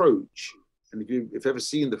my approach. And if you've ever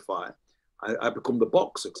seen the fight, I become the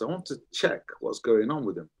boxer because I want to check what's going on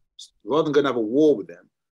with him. Rather than going to have a war with him,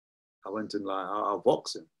 I went and I'll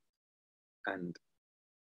box him. And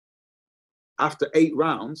after 8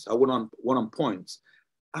 rounds, I won on points.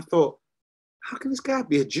 I thought, how can this guy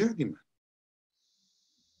be a journeyman?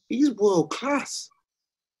 He's world class.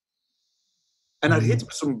 And I'd hit him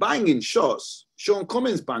with some banging shots. Sean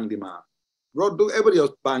Cummins banged him out. Everybody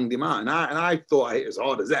else banged him out. And I thought I hit as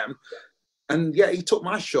hard as them. And yet he took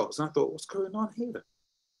my shots. And I thought, what's going on here?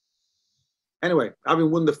 Anyway,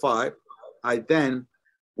 having won the fight, I then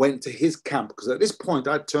went to his camp. Because at this point,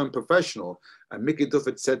 I'd turned professional. And Mickey Duff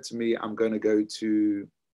had said to me, I'm going to go to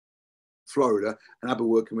Florida. And I've been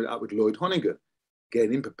working with Lloyd Honnigan,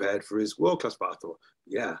 getting him prepared for his world-class fight. I thought,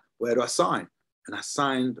 yeah, where do I sign? And I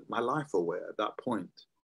signed my life away at that point.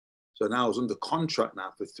 So now I was under contract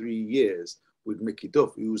now for 3 years with Mickey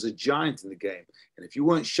Duff, who was a giant in the game. And if you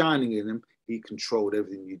weren't shining in him, he controlled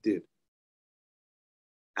everything you did.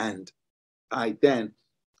 And I then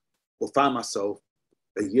found myself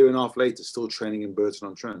a year and a half later still training in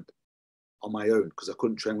Burton-on-Trent on my own because I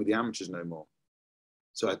couldn't train with the amateurs no more.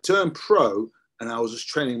 So I turned pro and I was just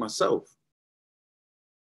training myself.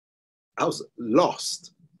 I was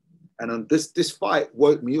lost. And on this fight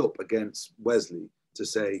woke me up against Wesley to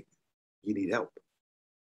say, you need help.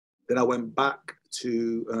 Then I went back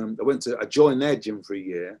to, I joined their gym for a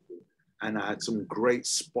year and I had some great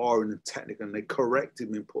sparring and technique and they corrected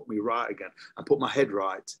me and put me right again. I put my head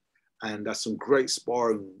right and that's some great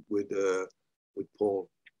sparring with Paul.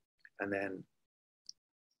 And then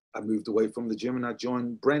I moved away from the gym and I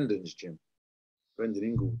joined Brendan's gym, Brendan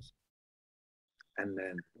Ingalls. And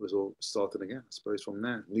then it was all started again, I suppose, from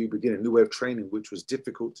there. New beginning, new way of training, which was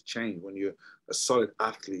difficult to change. When you're a solid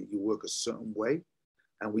athlete, you work a certain way.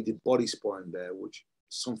 And we did body sparring there, which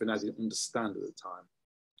is something I didn't understand at the time.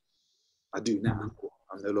 I do now.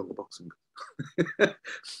 I'm no longer boxing.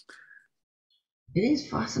 It is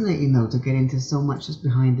fascinating though to get into so much just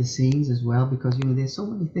behind the scenes as well, because there's so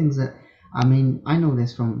many things that, I mean, I know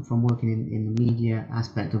this from working in the media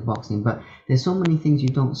aspect of boxing, but there's so many things you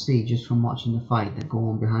don't see just from watching the fight that go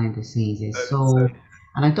on behind the scenes. It's so,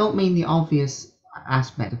 and I don't mean the obvious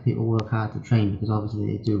aspect of people work hard to train, because obviously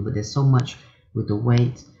they do, but there's so much with the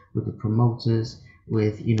weight, with the promoters,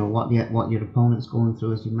 with what your opponent's going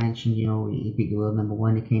through. As you mentioned, he beat the world number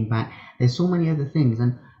one, he came back. There's so many other things,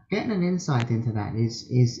 and getting an insight into that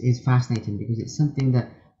is fascinating, because it's something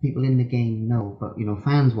that people in the game know, but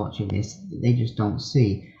fans watching this, they just don't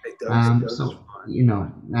see. And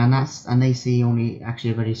they see only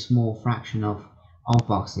actually a very small fraction of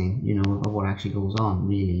boxing, of what actually goes on,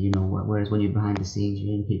 really. Whereas when you're behind the scenes,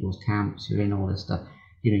 you're in people's camps, you're in all this stuff.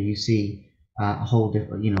 You see a whole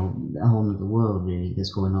different, a whole other world really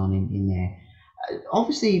that's going on in there.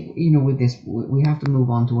 Obviously, with this, we have to move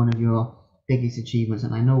on to one of your biggest achievements,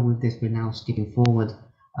 and I know with this we're now skipping forward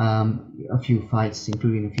a few fights,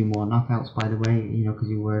 including a few more knockouts, by the way, because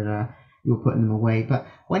you were putting them away. But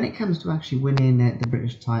when it comes to actually winning the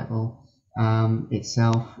British title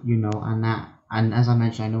itself, and as I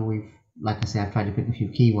mentioned, I know like I said, I've tried to pick a few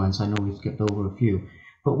key ones, so I know we've skipped over a few.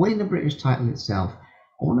 But winning the British title itself,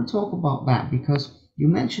 I want to talk about that, because you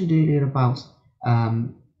mentioned earlier about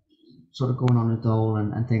sort of going on a dole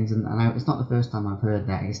and things, and it's not the first time I've heard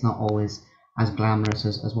that. It's not always as glamorous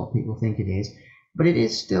as what people think it is, but it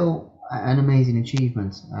is still an amazing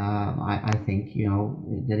achievement. I think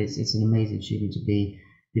that it's an amazing achievement to be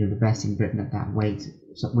the best in Britain at that weight,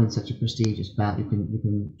 win such a prestigious belt. You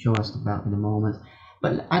can show us the belt in a moment,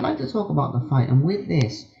 but I'd like to talk about the fight. And with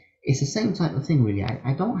this, it's the same type of thing, really.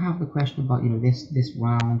 I don't have the question about this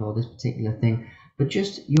round or this particular thing, but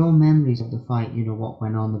just your memories of the fight. What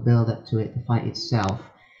went on, the build up to it, the fight itself.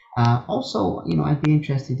 Also, I'd be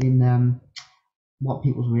interested in what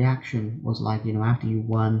people's reaction was like, after you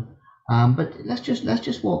won. But let's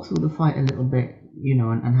just walk through the fight a little bit,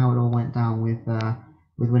 and how it all went down with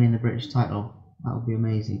winning the British title. That would be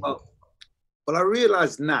amazing. Well, I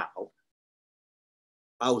realised now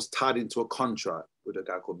I was tied into a contract with a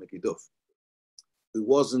guy called Mickey Duff, who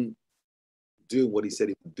wasn't doing what he said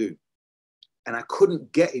he would do, and I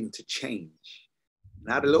couldn't get him to change.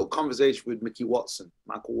 And I had a little conversation with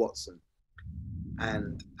Michael Watson,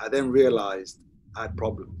 and I then realised I had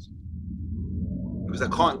problems, because I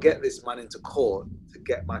can't get this man into court to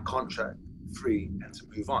get my contract free and to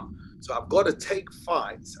move on. So I've got to take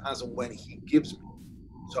fights as and when he gives me.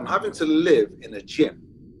 So I'm having to live in a gym,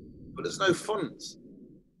 but there's no funds.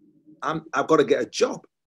 I've got to get a job.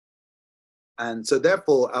 And so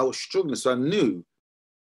therefore I was struggling. So I knew,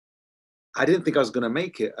 I didn't think I was going to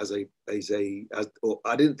make it or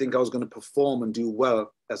I didn't think I was going to perform and do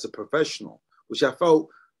well as a professional, which I felt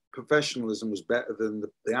professionalism was better than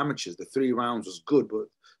the amateurs. The 3 rounds was good, but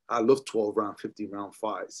I love 12 round, 15 round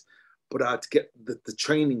fights. But I had to get the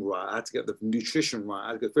training right. I had to get the nutrition right.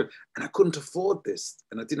 I had to get and I couldn't afford this.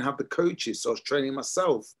 And I didn't have the coaches, so I was training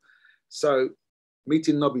myself. So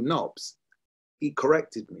meeting Nobby Nobbs, he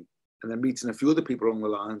corrected me. And then meeting a few other people along the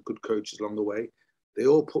line, good coaches along the way, they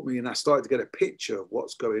all put me in. I started to get a picture of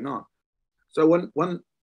what's going on. So when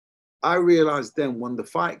I realized then, when the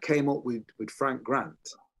fight came up with Frank Grant,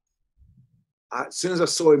 as soon as I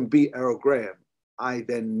saw him beat Errol Graham, I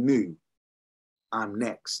then knew I'm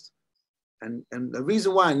next. And the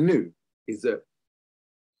reason why I knew is that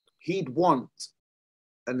he'd want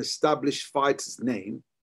an established fighter's name,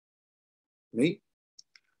 me,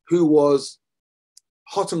 who was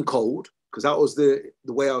hot and cold, because that was the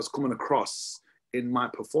way I was coming across in my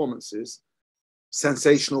performances.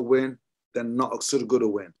 Sensational win, then not so good a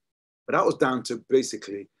win. But that was down to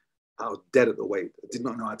basically, I was dead at the weight. I did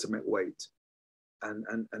not know how to make weight. And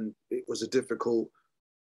it was a difficult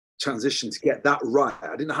transition to get that right.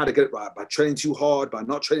 I didn't know how to get it right, by training too hard, by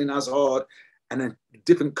not training as hard, and then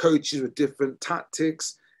different coaches with different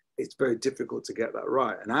tactics. It's very difficult to get that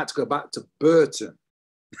right. And I had to go back to Burton,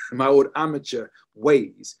 my old amateur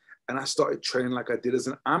ways, and I started training like I did as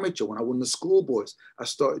an amateur when I won the schoolboys. I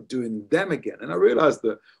started doing them again, and I realized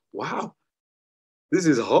that, wow, this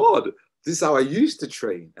is hard. This is how I used to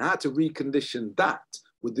train. And I had to recondition that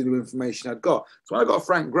with the new information I'd got. So when I got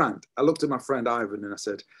Frank Grant, I looked at my friend Ivan and I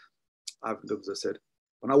said,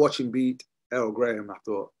 when I watch him beat Errol Graham, I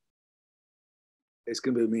thought, it's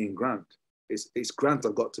going to be me and Grant. It's Grant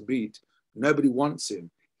I've got to beat. Nobody wants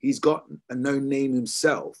him. He's got a known name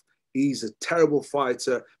himself. He's a terrible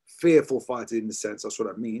fighter, fearful fighter in the sense, that's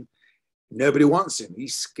what I mean. Nobody wants him.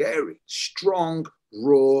 He's scary, strong,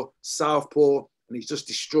 raw, southpaw, and he's just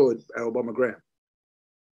destroyed Errol Graham.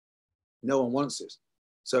 No one wants this.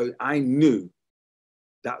 So I knew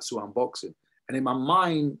that's who I'm boxing. And in my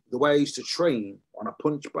mind, the way I used to train on a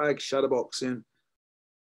punch bag, shadow boxing,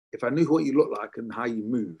 if I knew what you looked like and how you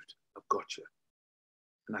moved, I've got you.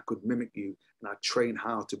 And I could mimic you, and I'd train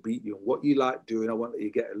how to beat you. And what you like doing, I want that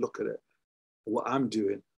you get a look at it. What I'm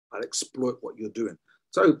doing, I'll exploit what you're doing.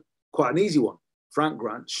 So quite an easy one. Frank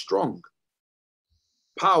Grant, strong,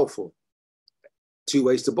 powerful. 2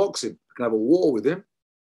 ways to box him. I can have a war with him,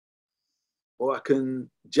 or I can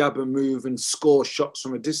jab and move and score shots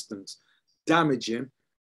from a distance, damage him,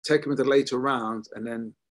 take him into later rounds, and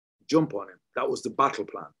then jump on him. That was the battle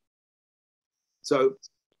plan. So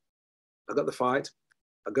I got the fight.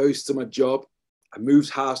 I goes to my job. I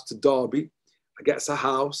moved house to Derby. I gets a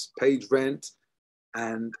house, paid rent,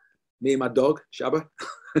 and me and my dog, Shabba,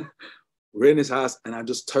 we're in his house, and I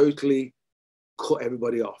just totally cut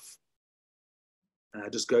everybody off. And I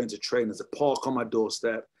just go into training. There's a park on my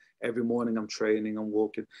doorstep. Every morning I'm training, I'm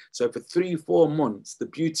walking. So for 3-4 months, the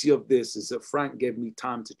beauty of this is that Frank gave me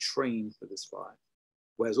time to train for this fight.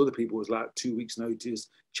 Whereas other people was like 2 weeks notice,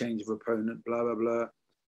 change of opponent, blah, blah, blah.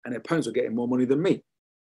 And the opponents were getting more money than me.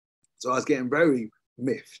 So I was getting very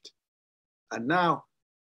miffed. And now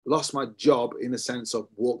lost my job in the sense of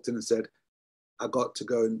walked in and said, I got to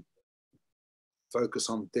go and focus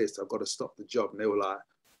on this. I've got to stop the job. And they were like,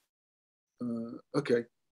 okay,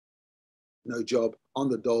 no job, on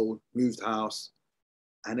the dole, moved house.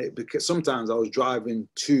 And it because sometimes I was driving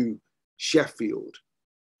to Sheffield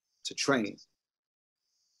to train.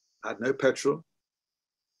 I had no petrol.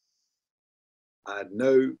 I had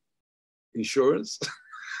no insurance.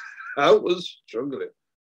 I was struggling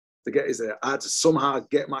to get there. I had to somehow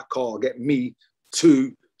get my car, get me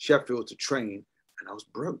to Sheffield to train, and I was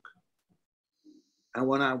broke. And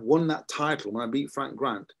when I won that title, when I beat Frank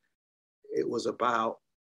Grant, it wasn't about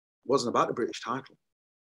the British title.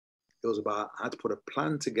 It was about, I had to put a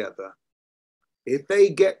plan together. If they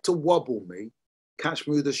get to wobble me, catch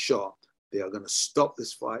me with a shot, they are going to stop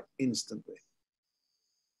this fight instantly.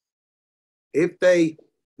 If they're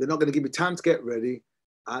not going to give me time to get ready,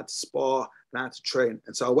 I had to spar and I had to train.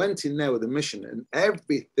 And so I went in there with a mission, and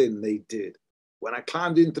everything they did. When I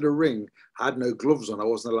climbed into the ring, I had no gloves on. I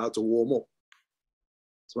wasn't allowed to warm up.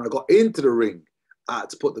 So when I got into the ring, I had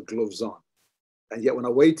to put the gloves on. And yet when I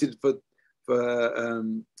waited for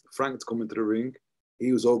Frank to come into the ring,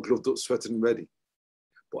 he was all gloved up, sweating and ready.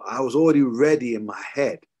 But I was already ready in my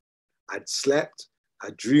head. I'd slept. I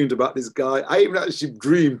dreamed about this guy. I even actually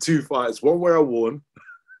dreamed 2 fights, one where I won.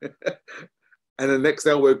 And the next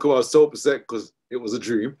day I woke up, I was so upset because it was a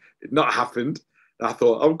dream. It not happened. And I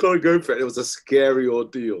thought, I'm going to go for it. It was a scary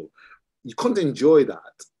ordeal. You couldn't enjoy that.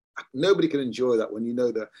 Nobody can enjoy that when you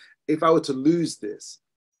know that if I were to lose this,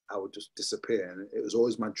 I would just disappear. And it was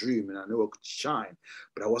always my dream, and I knew I could shine.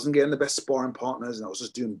 But I wasn't getting the best sparring partners, and I was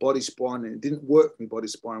just doing body sparring, and it didn't work for me, body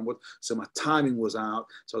sparring. So my timing was out.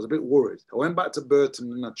 So I was a bit worried. I went back to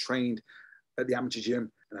Burton, and I trained at the amateur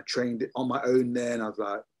gym, and I trained on my own there, and I was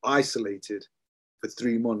like isolated for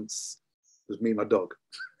 3 months. It was me and my dog.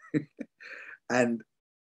 And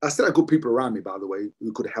I still had good people around me, by the way,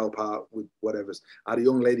 who could help out with whatever. I had a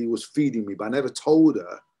young lady who was feeding me, but I never told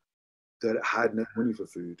her that I had no money for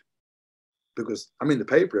food, because I'm in the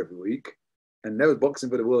paper every week and Neville's boxing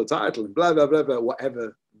for the world title and blah, blah, blah, blah,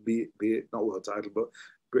 whatever, be it not world title, but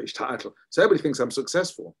British title. So everybody thinks I'm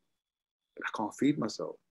successful, but I can't feed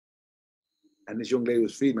myself. And this young lady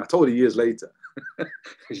was feeding me. I told her years later,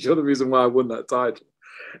 you're the reason why I won that title.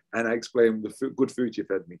 And I explained the good food she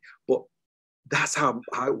fed me. But that's how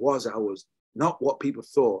it was. I was not what people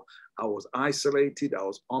thought. I was isolated. I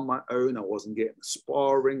was on my own. I wasn't getting the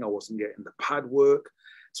sparring. I wasn't getting the pad work.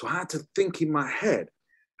 So I had to think in my head,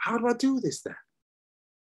 how do I do this then?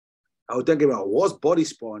 I was body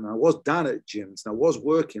sparring. I was down at gyms and I was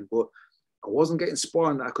working, but I wasn't getting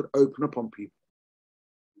sparring that I could open up on people.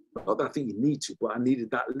 Not that I think you need to, but I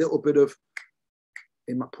needed that little bit of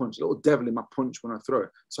in my punch, little devil in my punch when I throw it.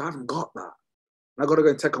 So I haven't got that. And I got to go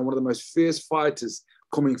and take on one of the most fierce fighters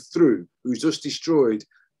coming through, who's just destroyed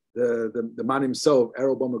the man himself,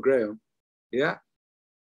 Errol Bomber Graham. Yeah?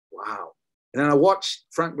 Wow. And then I watched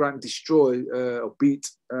Frank Grant destroy or beat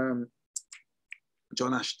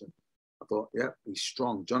John Ashton. I thought, yeah, he's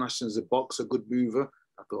strong. John Ashton's a boxer, good mover.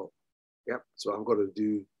 I thought, yeah, so I've got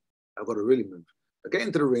to really move. I get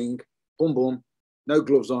into the ring, boom, boom, no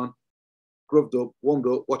gloves on, gloved up, warmed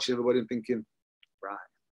up, watching everybody and thinking, right.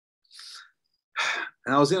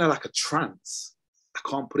 And I was in like a trance. I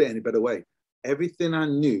can't put it any better way. Everything I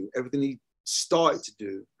knew, everything he started to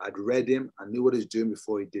do, I'd read him. I knew what he was doing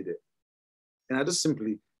before he did it. And I just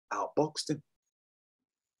simply outboxed him.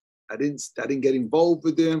 I didn't get involved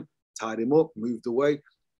with him, tied him up, moved away.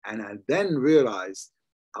 And I then realized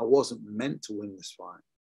I wasn't meant to win this fight.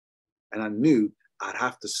 And I knew I'd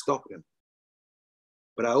have to stop him.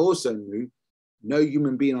 But I also knew no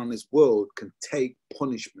human being on this world can take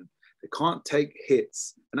punishment. They can't take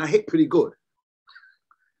hits. And I hit pretty good,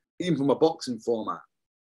 even from a boxing format.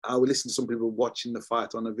 I would listen to some people watching the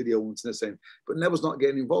fight on a video once and they're saying, but Neville's not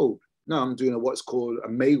getting involved. No, I'm doing what's called a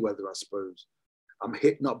Mayweather, I suppose. I'm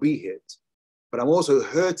hit, not be hit. But I'm also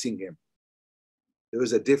hurting him. There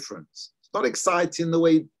is a difference. It's not exciting the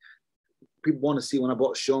way people want to see when I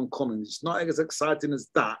box Sean Cummins. It's not as exciting as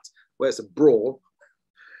that, where it's a brawl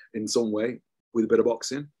in some way with a bit of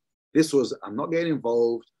boxing. This was, I'm not getting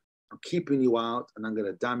involved. I'm keeping you out and I'm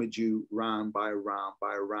going to damage you round by round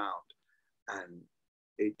by round. And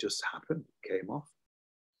it just happened, came off.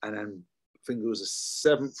 And then I think it was the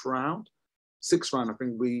sixth round, I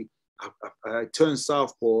think I turned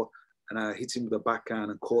southpaw and I hit him with a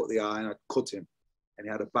backhand and caught the eye and I cut him. And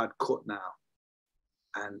he had a bad cut now.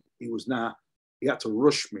 And he had to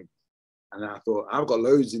rush me. And I thought, I've got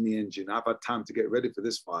loads in the engine. I've had time to get ready for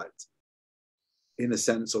this fight in a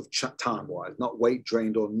sense of time-wise, not weight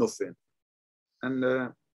drained or nothing. And I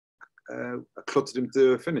cluttered him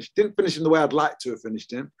to a finish. Didn't finish him the way I'd like to have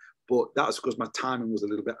finished him, but that was because my timing was a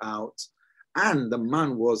little bit out. And the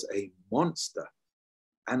man was a monster.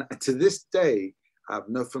 And to this day, I have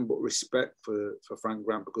nothing but respect for Frank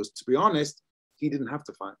Grant, because to be honest, he didn't have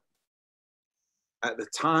to fight. At the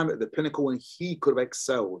time, at the pinnacle when he could have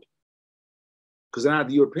excelled, because I had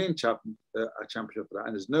the European championship for that,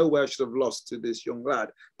 and there's no way I should have lost to this young lad,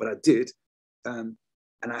 but I did. And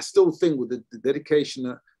I still think with the dedication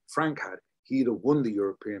that Frank had, he'd have won the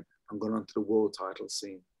European and gone on to the world title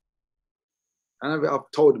scene. And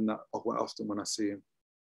I've told him that often when I see him.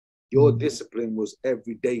 Your discipline was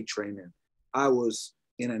everyday training. I was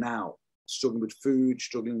in and out, struggling with food,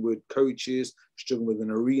 struggling with coaches, struggling with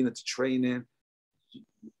an arena to train in.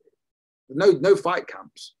 No fight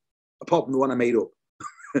camps, apart from the one I made up,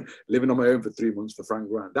 living on my own for 3 months for Frank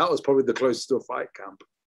Grant. That was probably the closest to a fight camp.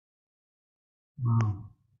 Wow.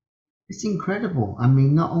 It's incredible. I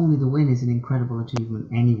mean, not only the win is an incredible achievement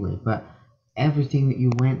anyway, but everything that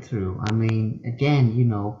you went through. I mean, again,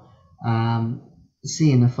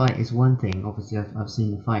 seeing the fight is one thing. Obviously, I've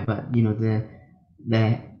seen the fight, but,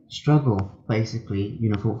 the struggle, basically,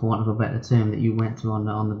 for want of a better term, that you went through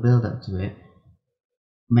on the build-up to it,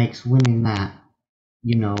 makes winning that,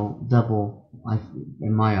 double,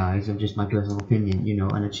 in my eyes, of just my personal opinion,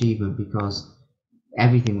 an achievement, because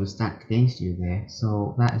everything was stacked against you there.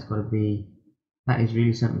 So that is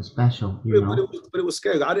really something special, But it was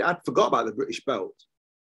scary. I forgot about the British belt.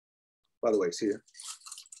 By the way, it's here.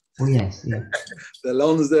 Oh, yes, yeah. The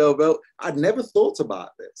Lonsdale belt. I'd never thought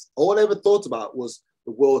about this. All I ever thought about was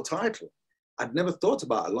the world title. I'd never thought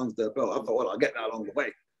about a Lonsdale belt. I thought, well, I'll get that along the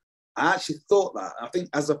way. I actually thought that. I think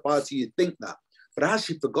as a fighter, you think that. But I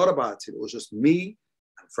actually forgot about it. It was just me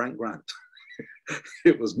and Frank Grant.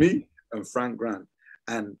 It was me and Frank Grant.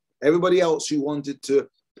 And everybody else who wanted to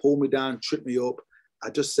pull me down, trip me up, I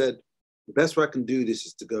just said, the best way I can do this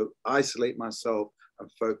is to go isolate myself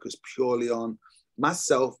and focus purely on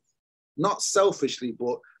myself, not selfishly,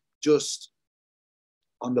 but just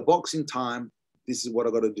on the boxing time. This is what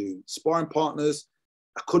I got to do. Sparring partners,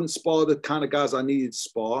 I couldn't spar the kind of guys I needed to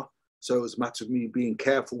spar. So it was a matter of me being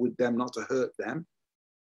careful with them, not to hurt them.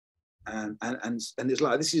 And it's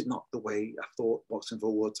like, this is not the way I thought boxing for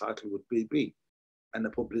a world title would be. And the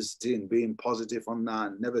publicity and being positive on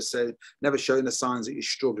that, and never showing the signs that you're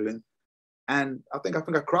struggling. And I think I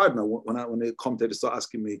cried now when the commentators started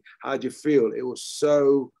asking me, how do you feel? It was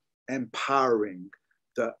so empowering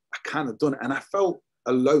that I kind of done it. And I felt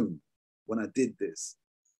alone when I did this.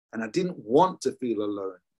 And I didn't want to feel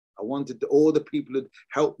alone. I wanted all the people who'd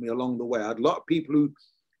helped me along the way. I had a lot of people who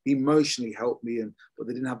emotionally helped me, but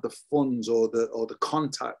they didn't have the funds or the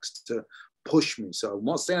contacts to push me. So I'm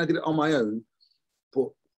not saying I did it on my own, but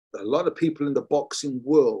a lot of people in the boxing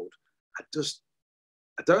world, I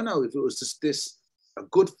don't know if it was just a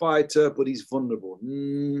good fighter, but he's vulnerable.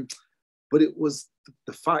 But it was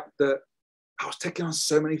the fact that I was taking on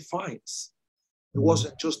so many fights. It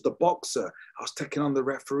wasn't just the boxer. I was taking on the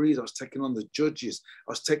referees. I was taking on the judges.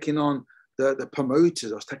 I was taking on the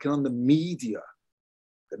promoters. I was taking on the media.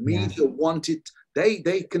 The media wanted, they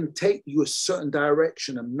can take you a certain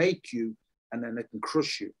direction and make you, and then they can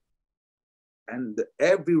crush you. And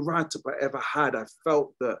every write-up I ever had, I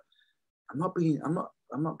felt that I'm not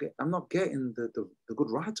getting the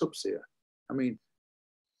good write-ups here. I mean,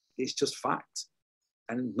 it's just fact.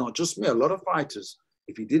 And not just me, a lot of fighters,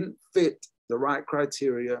 if you didn't fit the right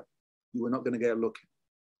criteria, you were not going to get a look.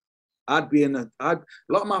 A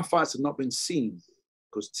lot of my fights have not been seen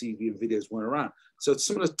because TV and videos weren't around. So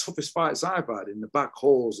some of the toughest fights I've had in the back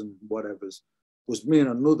halls and whatever's was me and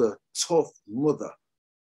another tough mother.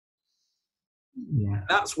 Yeah.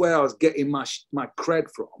 That's where I was getting my cred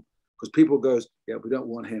from, because people goes, yeah, we don't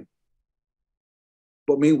want him.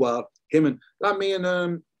 But meanwhile, me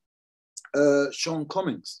and Sean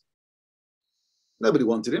Cummings, nobody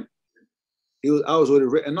wanted him. I was already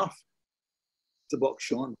written off to box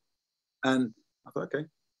Sean, and I thought, okay.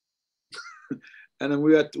 And then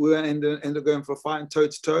we ended up going for a fight toe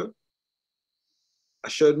to toe. I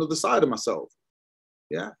showed another side of myself,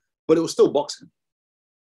 yeah, but it was still boxing.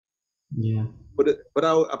 Yeah.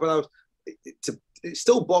 It's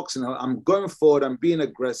still boxing. I'm going forward. I'm being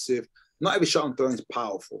aggressive. Not every shot I'm throwing is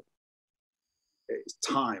powerful. It's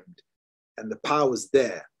timed, and the power's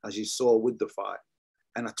there, as you saw with the fight.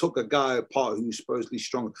 And I took a guy apart who was supposedly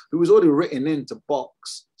strong, who was already written in to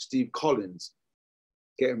box Steve Collins.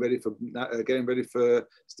 Getting ready for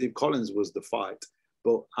Steve Collins was the fight,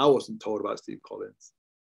 but I wasn't told about Steve Collins.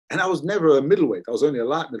 And I was never a middleweight. I was only a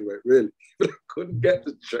light middleweight, really, but I couldn't get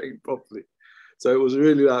to train properly. So it was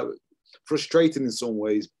really frustrating in some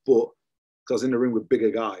ways, but because I was in the ring with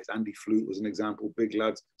bigger guys. Andy Flute was an example, big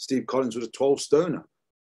lads. Steve Collins was a 12-stoner.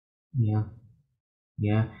 Yeah.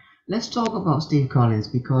 Yeah. Let's talk about Steve Collins,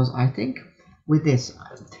 because I think with this,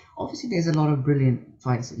 obviously there's a lot of brilliant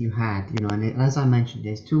fights that you had, and as I mentioned,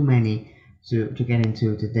 there's too many to get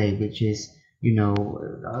into today, which is,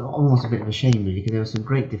 almost a bit of a shame, really, because there were some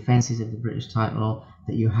great defenses of the British title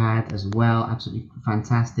that you had as well, absolutely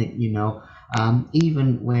fantastic,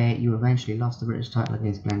 even where you eventually lost the British title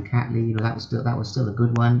against Glenn Catley, that was still a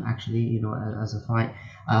good one, actually, as a fight.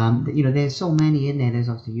 There's so many in there. There's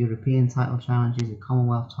obviously European title challenges, the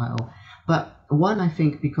Commonwealth title, but one, I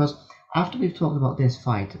think, because after we've talked about this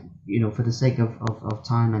fight, for the sake of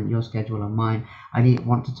time and your schedule and mine, I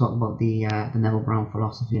want to talk about the Neville Brown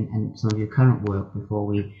philosophy and some of your current work before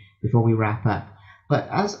we wrap up. But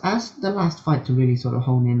as the last fight to really sort of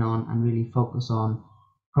hone in on and really focus on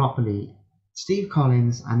properly, Steve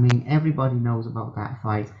Collins, I mean, everybody knows about that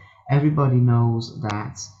fight. Everybody knows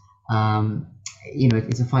that,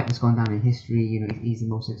 it's a fight that's gone down in history. He's the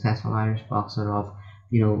most successful Irish boxer of,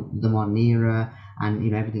 the modern era,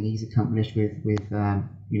 and, everything he's accomplished with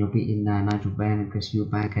beating Nigel Benn and Chris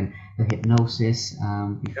Eubank and the hypnosis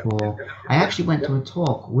before. I actually went to a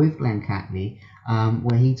talk with Glenn Catley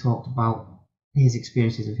where he talked about his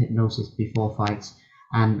experiences of hypnosis before fights,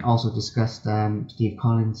 and also discussed Steve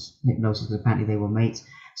Collins' hypnosis. Apparently they were mates.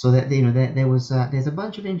 So that there's a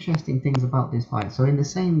bunch of interesting things about this fight. So in the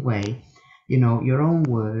same way, your own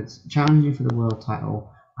words, challenging for the world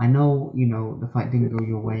title. I know, the fight didn't go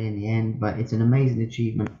your way in the end, but it's an amazing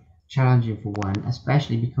achievement, challenging for one,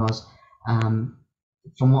 especially because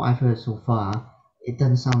from what I've heard so far, it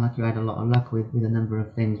doesn't sound like you had a lot of luck with a number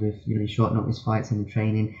of things with short notice fights and the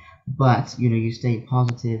training, but you stayed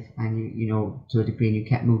positive, and you to a degree, and you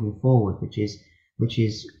kept moving forward, which is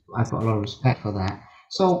I've got a lot of respect for that.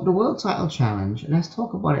 So the world title challenge, let's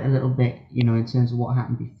talk about it a little bit, in terms of what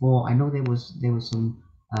happened before. I know there was some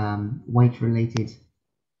weight related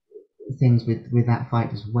things with that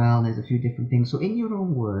fight as well. There's a few different things. So in your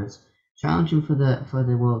own words, challenging for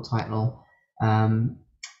the world title.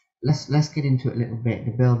 Let's get into it a little bit.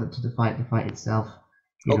 The build up to the fight itself,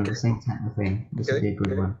 the same type of thing. This would be a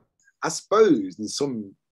good one. I suppose in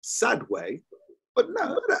some sad way, but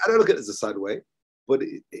no, I don't look at it as a sad way. But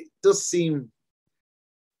it does seem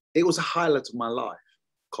it was a highlight of my life,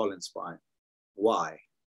 Collins fight. Why?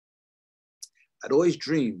 I'd always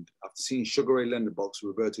dreamed, after seeing Sugar Ray Leonard box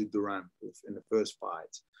Roberto Duran in the first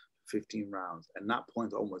fight, 15 rounds. And that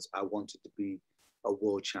point onwards, I wanted to be a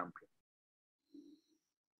world champion.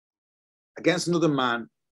 Against another man,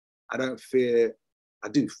 I do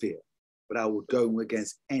fear, but I would go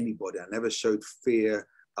against anybody. I never showed fear.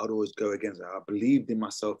 I would always go against it. I believed in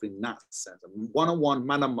myself in that sense. One-on-one,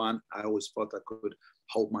 man-on-man, I always thought I could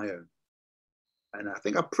hold my own. And I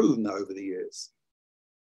think I've proven that over the years.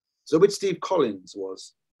 So with Steve Collins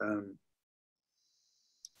was, I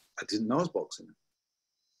didn't know I was boxing.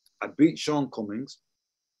 I beat Sean Cummings.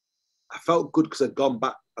 I felt good because I got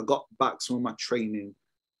back some of my training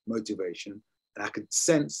motivation. And I could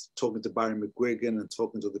sense talking to Barry McGuigan and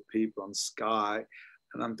talking to other people on Sky.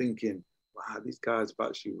 And I'm thinking, wow, these guys have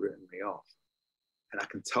actually written me off. And I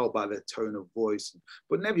can tell by their tone of voice.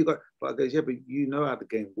 But never but I go, yeah, but you know how the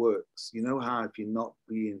game works. You know how if you're not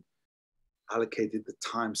being allocated the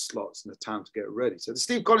time slots and the time to get ready. So the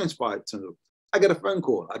Steve Collins fight, I get a phone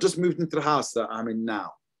call. I just moved into the house that I'm in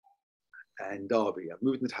now, in Derby. I've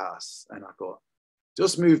moved into the house, and I got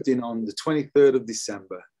just moved in on the 23rd of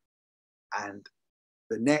December. And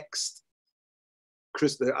the next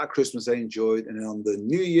Christmas I enjoyed, and then on the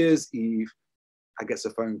New Year's Eve, I get a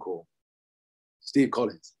phone call. Steve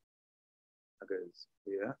Collins. I goes,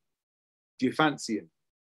 yeah. Do you fancy him?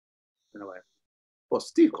 And I went, what,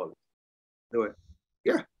 Steve Collins? They went,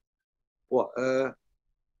 yeah. What?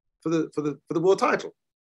 For the world title?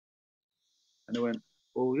 And they went,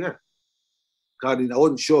 oh yeah. I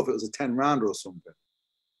wasn't sure if it was a 10-rounder or something.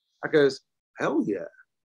 I goes, hell yeah.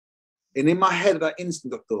 And in my head at that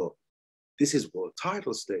instant, I thought, this is world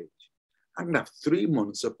title stage. I'm gonna have 3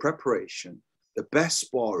 months of preparation, the best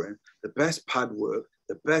sparring, the best pad work,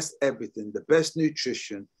 the best everything, the best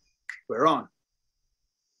nutrition. We're on.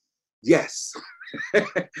 Yes.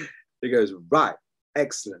 He goes, right,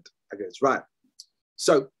 excellent. I goes, right.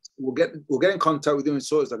 So we'll get in contact with you and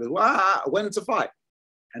sort. I goes, wow, when to fight?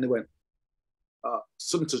 And they went,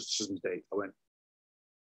 sudden date. I went,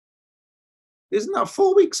 isn't that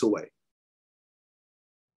 4 weeks away?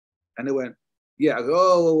 And they went, yeah. I go,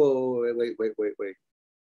 oh, wait.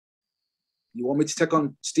 You want me to take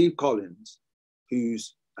on Steve Collins,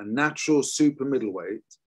 who's a natural super middleweight?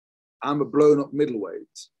 I'm a blown up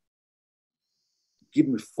middleweight. Give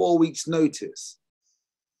me 4 weeks notice.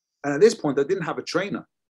 And at this point, I didn't have a trainer.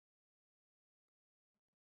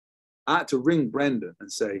 I had to ring Brendan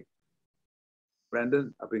and say,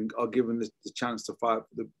 Brendan, I've been given the chance to fight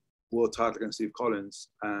for the world title against Steve Collins.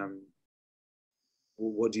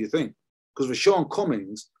 What do you think? Because with Sean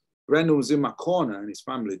Cummings, Brendan was in my corner and his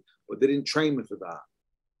family, but they didn't train me for that.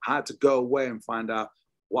 I had to go away and find out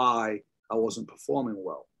why I wasn't performing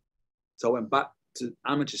well. So I went back to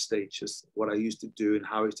amateur stages, what I used to do and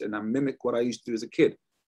and I mimicked what I used to do as a kid.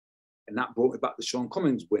 And that brought me back to Sean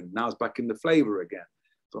Cummings win. Now it's back in the flavor again.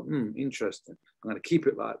 So, interesting. I'm going to keep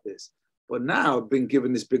it like this. But now I've been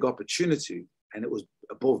given this big opportunity and it was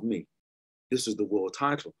above me. This was the world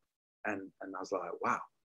title. And I was like, wow.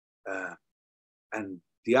 And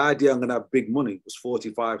the idea I'm going to have big money was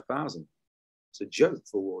 45,000. It's a joke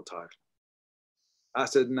for a world title. I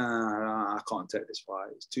said, nah, I can't take this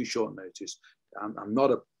fight. It's too short notice. I'm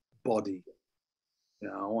not a body.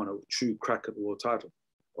 I want a true crack at the world title.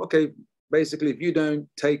 Okay, basically, if you don't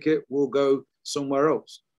take it, we'll go somewhere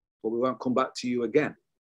else, but we won't come back to you again.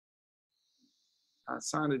 That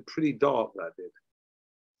sounded pretty dark, that did.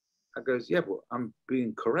 I goes, yeah, but I'm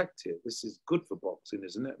being correct here. This is good for boxing,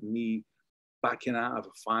 isn't it? Me backing out of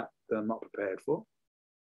a fight that I'm not prepared for.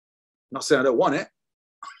 I'm not saying I don't want it.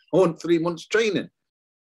 I want 3 months training.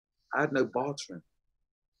 I had no bartering.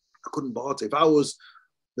 I couldn't barter. If I was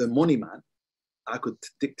the money man, I could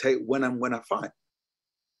dictate when I fight.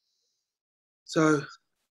 So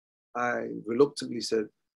I reluctantly said,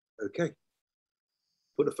 okay,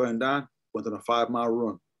 put the phone down, went on a 5-mile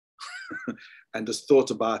run and just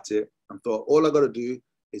thought about it and thought, all I got to do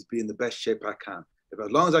is be in the best shape I can.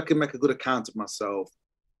 As long as I can make a good account of myself,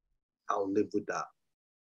 I'll live with that.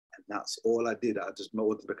 And that's all I did. I just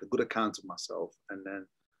wanted to make a good account of myself. And then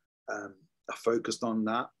I focused on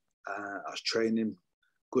that. I was training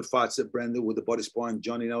good fights at Brendan with the body sparring.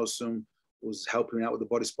 Johnny Nelson was helping me out with the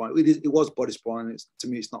body sparring. It was body sparring. To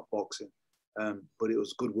me, it's not boxing. But it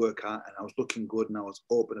was a good workout and I was looking good and I was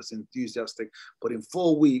open, I was enthusiastic. But in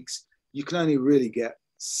 4 weeks, you can only really get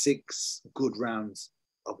 6 good rounds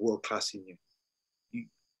of world class in you.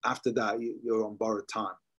 After that, you're on borrowed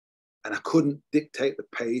time. And I couldn't dictate the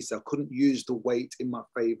pace. I couldn't use the weight in my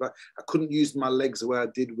favor. I couldn't use my legs the way I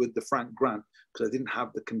did with the Frank Grant because I didn't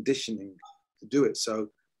have the conditioning to do it. So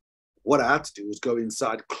what I had to do was go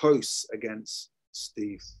inside close against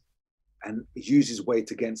Steve and use his weight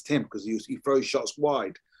against him because he throws shots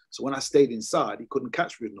wide. So when I stayed inside, he couldn't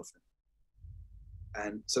catch me with nothing.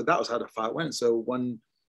 And so that was how the fight went. So when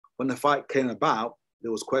the fight came about,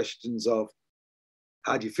 there was questions of,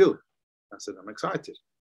 how do you feel? I said, I'm excited.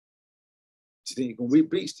 Do you think you can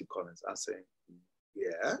beat Steve Collins? I said,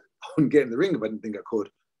 yeah. I wouldn't get in the ring if I didn't think I could.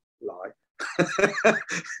 Lie.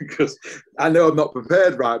 Because I know I'm not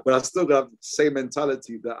prepared right, but I still got the same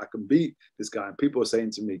mentality that I can beat this guy. And people are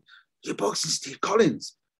saying to me, you're boxing Steve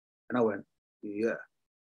Collins. And I went, yeah.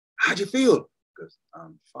 How do you feel? Because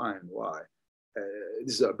I'm fine. Why?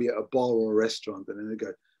 This would be at a bar or a restaurant. And then they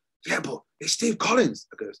go, yeah, but it's Steve Collins.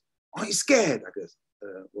 I goes, aren't you scared? I goes,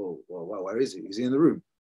 well, where is he? Is he in the room?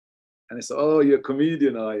 And they say, oh, you're a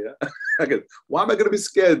comedian, are you? I go, why am I going to be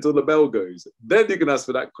scared until the bell goes? Then you can ask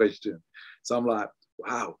for that question. So I'm like,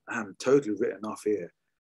 wow, I'm totally written off here.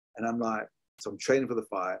 And I'm like, so I'm training for the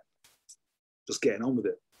fight, just getting on with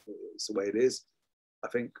it. It's the way it is. I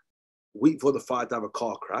think a week before the fight, I have a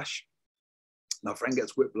car crash. My friend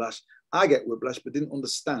gets whiplash. I get whiplash, but didn't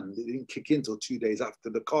understand. It didn't kick in until 2 days after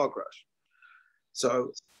the car crash.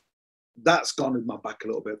 So that's gone with my back a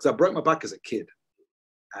little bit, because I broke my back as a kid,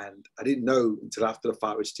 and I didn't know until after the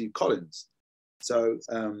fight with Steve Collins. So,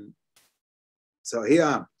 so here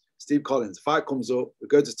I am, Steve Collins. Fight comes up, we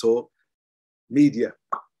go to talk, media,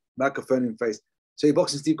 microphone in face. So you're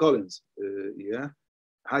boxing Steve Collins? Yeah.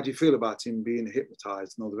 How do you feel about him being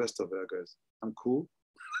hypnotized and all the rest of it? I goes, I'm cool.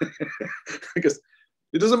 I goes,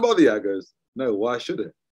 it doesn't bother you? I goes, no, why should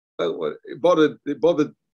it? Well, it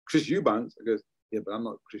bothered Chris Eubanks. I goes, yeah, but I'm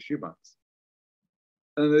not Chris Eubanks.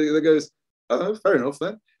 And they goes, oh, fair enough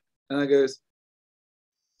then. And I goes,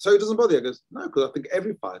 so it doesn't bother you? I goes, no, because I think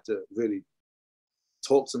every fighter really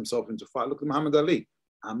talks himself into a fight. Look at Muhammad Ali.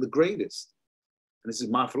 I'm the greatest. And this is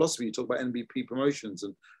my philosophy. You talk about NBP promotions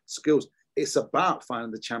and skills. It's about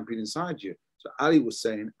finding the champion inside you. So Ali was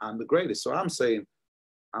saying, I'm the greatest. So I'm saying,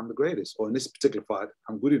 I'm the greatest. Or in this particular fight,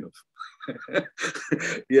 I'm good enough.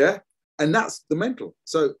 Yeah. And that's the mental.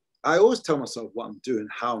 So I always tell myself what I'm doing,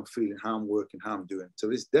 how I'm feeling, how I'm working, how I'm doing. To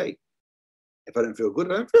this day, if I don't feel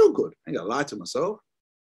good, I don't feel good. I ain't got to lie to myself.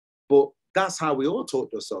 But that's how we all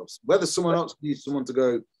talk to ourselves. Whether someone else needs someone to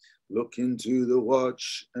go, look into the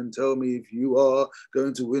watch and tell me if you are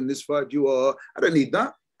going to win this fight, you are. I don't need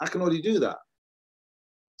that. I can already do that.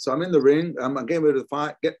 So I'm in the ring. I'm getting ready to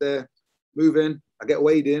fight, get there, move in. I get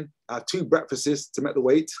weighed in. I have 2 breakfasts to make the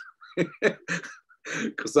weight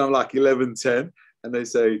because I'm like 11, 10. And they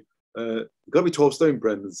say, you've got to be 12 stone,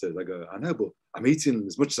 Brendan says. I go, I know, but I'm eating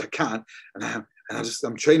as much as I can. And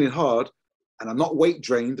I'm training hard. And I'm not weight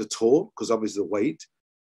drained at all because obviously the weight.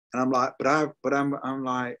 And I'm like, I'm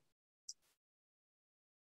like,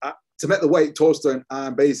 to make the weight, 12 stone,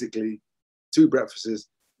 I'm basically 2 breakfasts,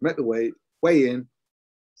 met the weight, weigh in.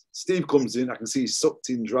 Steve comes in, I can see he's sucked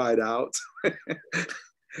in, dried out.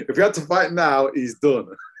 If he had to fight now, he's done.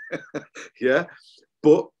 Yeah.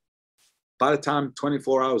 But by the time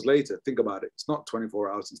 24 hours later, think about it, it's not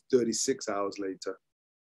 24 hours, it's 36 hours later.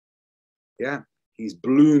 Yeah. He's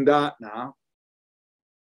ballooned out now.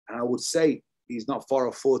 And I would say he's not far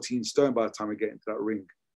off 14 stone by the time we get into that ring.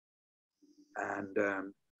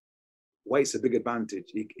 And weight's a big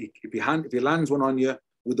advantage. If he lands one on you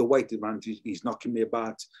with the weight advantage, he's knocking me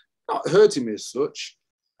about, not hurting me as such.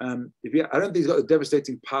 I don't think he's got the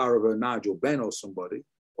devastating power of a Nigel Benn or somebody,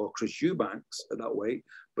 or Chris Eubanks at that weight,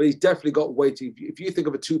 but he's definitely got weight. If you think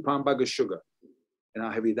of a 2-pound bag of sugar and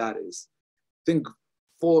how heavy that is, think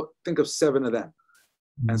of 7 of them.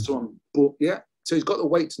 And so on. But yeah, so he's got the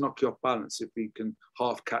weight to knock you off balance if he can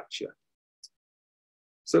half catch you.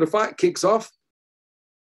 So the fight kicks off.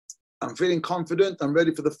 I'm feeling confident. I'm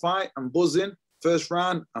ready for the fight. I'm buzzing. First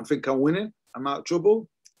round, I think I'm winning. I'm out of trouble.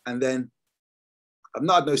 And then I've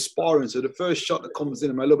not had no sparring. So the first shot that comes in,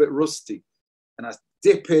 I'm a little bit rusty. And I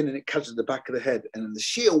dip in and it catches the back of the head. And the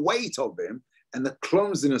sheer weight of him and the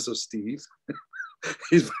clumsiness of Steve,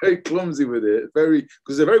 he's very clumsy with it. Because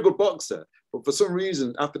he's a very good boxer. But for some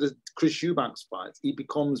reason, after the Chris Eubanks fight, he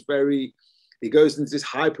goes into this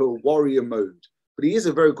hyper warrior mode. But he is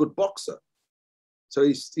a very good boxer. So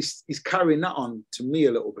he's carrying that on to me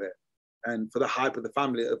a little bit, and for the hype of the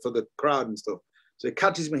family, for the crowd and stuff. So he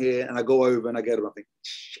catches me here, and I go over and I get him. I think,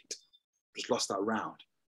 shit, just lost that round.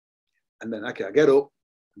 And then, okay, I get up,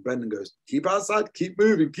 and Brendan goes, keep outside, keep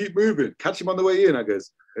moving, catch him on the way in. I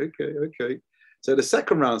goes, okay. So the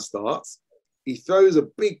second round starts. He throws a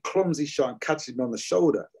big clumsy shot and catches me on the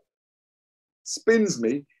shoulder, spins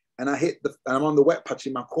me, and and I'm on the wet patch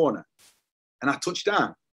in my corner, and I touch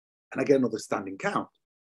down. And I get another standing count.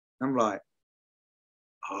 I'm like,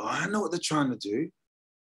 oh, I know what they're trying to do.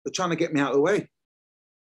 They're trying to get me out of the way.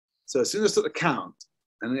 So as soon as I took the count,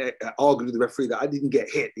 and I argued with the referee that I didn't get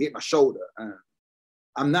hit, he hit my shoulder.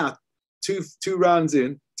 I'm now two rounds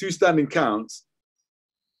in, 2 standing counts.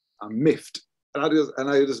 I'm miffed. And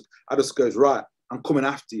I just goes, right, I'm coming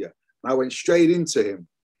after you. And I went straight into him.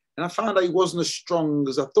 And I found out he wasn't as strong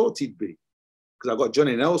as I thought he'd be. Because I've got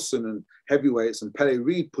Johnny Nelson and heavyweights and Pele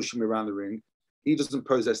Reed pushing me around the ring. He doesn't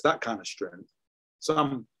possess that kind of strength. So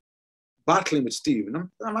I'm battling with Steve, and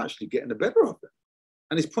I'm actually getting the better of him.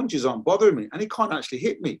 And his punches aren't bothering me, and he can't actually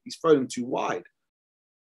hit me. He's throwing them too wide.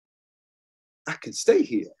 I can stay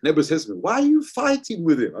here. And everybody says to me, why are you fighting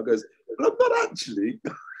with him? I goes, well, I'm not actually.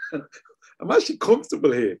 I'm actually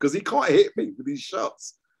comfortable here because he can't hit me with these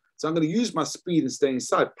shots. So I'm going to use my speed and stay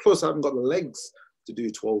inside. Plus, I haven't got the legs to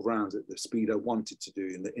do 12 rounds at the speed I wanted to do,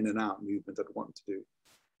 in the in and out movement I wanted to do,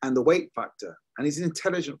 and the weight factor. And he's an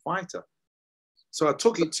intelligent fighter. So I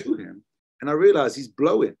took it to him, and I realized he's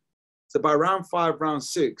blowing. So by round 5, round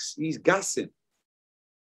 6, he's gassing.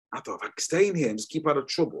 I thought, if I can stay in here and just keep out of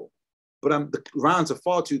trouble, but the rounds are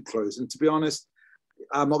far too close. And to be honest,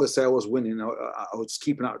 I'm not going to say I was winning. I was just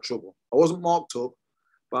keeping out of trouble. I wasn't marked up,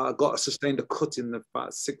 but I got sustained a cut in the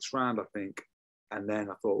about 6th round, I think. And then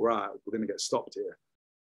I thought, right, we're going to get stopped here.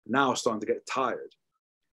 Now I was starting to get tired.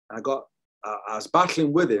 And I was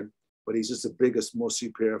battling with him, but he's just the biggest, more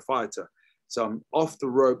superior fighter. So I'm off the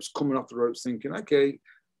ropes, coming off the ropes, thinking, okay,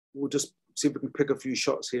 we'll just see if we can pick a few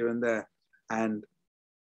shots here and there. And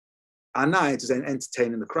I'm not just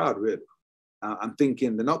entertaining the crowd, really. I'm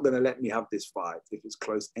thinking they're not going to let me have this fight if it's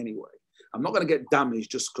close anyway. I'm not going to get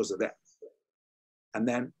damaged just because of that. And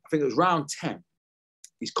then I think it was round 10.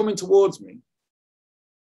 He's coming towards me,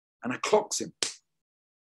 and I clocks him.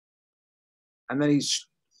 And then he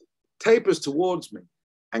tapers towards me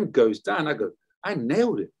and goes down. I go, I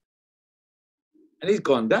nailed it. And he's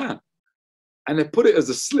gone down. And they put it as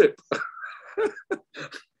a slip.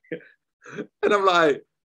 And I'm like,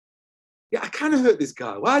 yeah, I kind of hurt this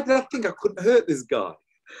guy. Why did I think I couldn't hurt this guy?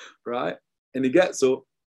 Right? And he gets up,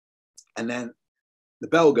 and then the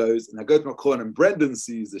bell goes, and I go to my corner, and Brendan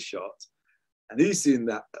sees the shot, and he's seen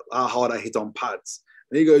that how hard I hit on pads.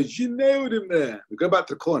 And he goes, you nailed him there. We go back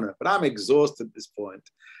to the corner, but I'm exhausted at this point.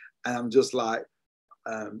 And I'm just like,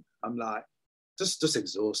 just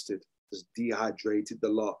exhausted, just dehydrated a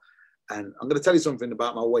lot. And I'm going to tell you something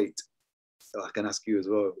about my weight. So I can ask you as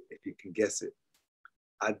well, if you can guess it.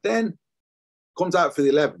 I then comes out for the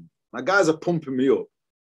 11. My guys are pumping me up.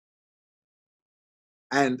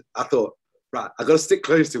 And I thought, right, I got to stick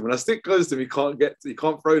close to him. When I stick close to him, he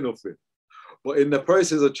can't throw nothing. But in the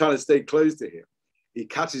process of trying to stay close to him, he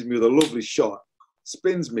catches me with a lovely shot,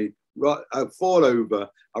 spins me, right, I fall over,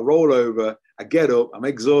 I roll over, I get up, I'm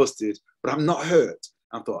exhausted, but I'm not hurt.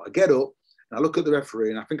 I thought, I get up, and I look at the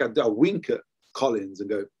referee, and I think I wink at Collins and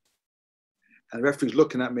go, and the referee's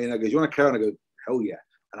looking at me, and I go, you want to carry on? I go, hell yeah.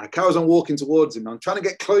 And I carry on walking towards him. I'm trying to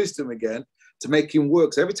get close to him again to make him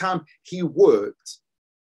work. So every time he worked,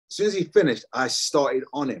 as soon as he finished, I started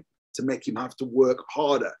on him to make him have to work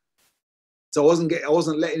harder. So I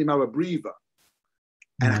wasn't letting him have a breather.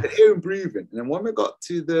 And I could hear him breathing. And then when we got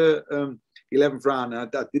to the 11th round,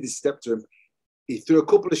 and I did his step to him, he threw a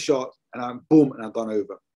couple of shots, and I'm boom, and I've gone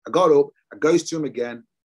over. I got up, I goes to him again,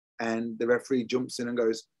 and the referee jumps in and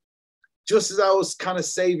goes, just as I was kind of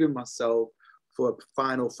saving myself for a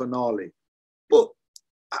final finale. But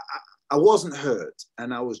I wasn't hurt,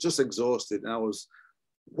 and I was just exhausted, and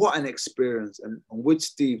what an experience. And with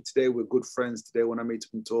Steve, today we're good friends today when I meet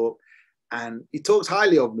him and talk, and he talks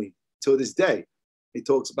highly of me till this day. He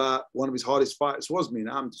talks about one of his hardest fights was me, and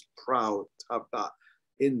I'm just proud to have that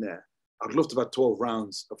in there. I'd love to have had 12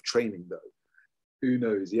 rounds of training, though. Who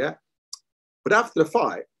knows, yeah? But after the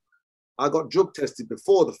fight, I got drug tested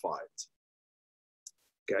before the fight.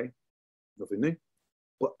 Okay, nothing new.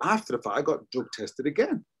 But after the fight, I got drug tested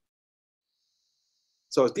again.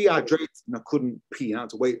 So I was dehydrated, and I couldn't pee, and I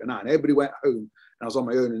had to wait a night. And everybody went home, and I was on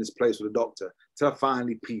my own in this place with a doctor, till I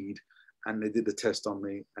finally peed, and they did the test on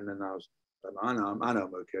me, and then I know I'm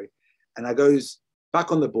okay. And I goes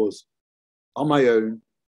back on the bus on my own,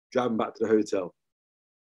 driving back to the hotel.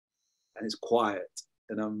 And it's quiet.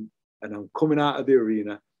 And I'm coming out of the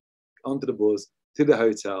arena, onto the bus, to the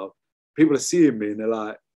hotel. People are seeing me, and they're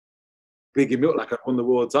like, bigging me up like I won the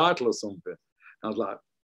world title or something. And I was like,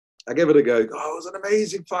 I gave it a go. Oh, it was an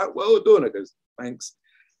amazing fight. Well done. I goes, thanks.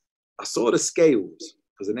 I saw the scales,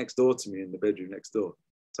 because they're next door to me in the bedroom next door.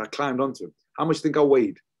 So I climbed onto them. How much do you think I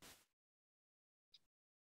weighed?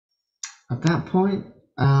 At that point,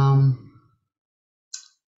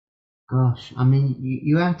 gosh, I mean,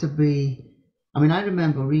 you have to be. I mean, I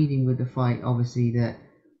remember reading with the fight, obviously, that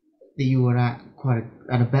you were at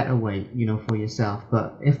at a better weight, for yourself.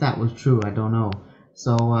 But if that was true, I don't know.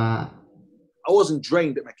 So I wasn't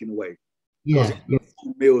drained at making the weight. Yeah,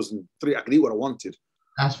 four meals and three. I could eat what I wanted.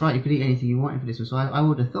 That's right. You could eat anything you wanted for this one. So I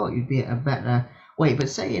would have thought you'd be at a better weight. But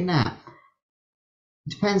saying that,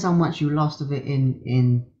 it depends how much you lost of it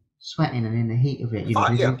in sweating and in the heat of it.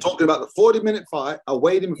 I'm talking about the 40-minute fight. I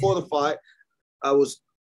weighed him before the fight. I was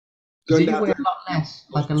going down. Did you weigh a lot less?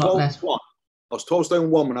 Like a lot less? I was 12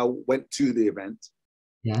 stone 1 when I went to the event.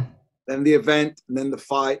 Yeah. Then the event, and then the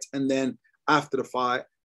fight, and then after the fight,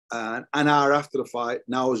 an hour after the fight.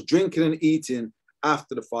 Now I was drinking and eating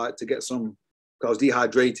after the fight to get some, because I was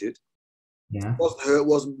dehydrated. Yeah. Wasn't hurt,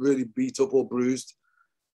 wasn't really beat up or bruised.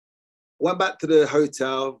 Went back to the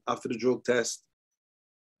hotel after the drug test.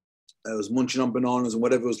 I was munching on bananas and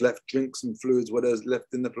whatever was left, drinks and fluids, whatever was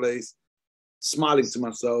left in the place, smiling to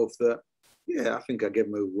myself that, yeah, I think I gave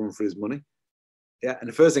him a run for his money. Yeah, and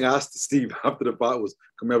the first thing I asked Steve after the fight was,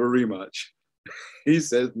 can we have a rematch? He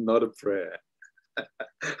said, not a prayer.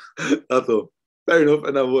 I thought, fair enough,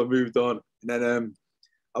 and I moved on. And then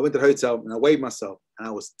I went to the hotel and I weighed myself, and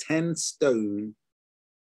I was 10 stone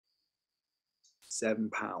 £7.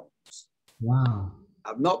 Wow.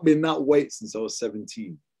 I've not been that weight since I was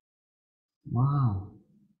 17. Wow.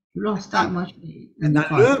 You lost that much in And the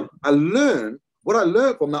fight? what I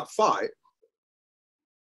learned from that fight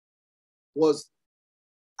was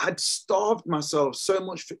I'd starved myself so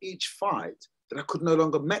much for each fight that I could no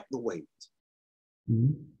longer make the weight.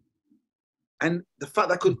 Mm-hmm. And the fact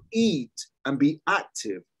that I could eat and be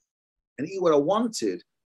active and eat what I wanted,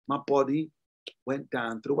 my body went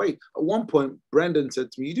down to the weight. At one point, Brendan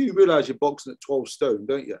said to me, "You do realize you're boxing at 12 stone,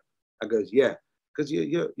 don't you?" I goes, "Yeah." Because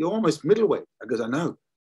you're almost middleweight. I goes, "I know.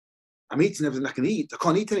 I'm eating everything I can eat. I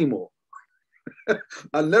can't eat anymore."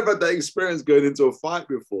 I never had that experience going into a fight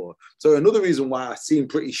before. So another reason why I seemed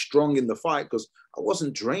pretty strong in the fight, because I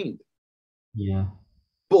wasn't drained. Yeah.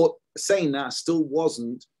 But saying that, I still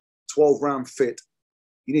wasn't 12-round fit.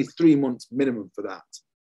 You need 3 months minimum for that.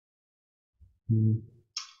 Mm.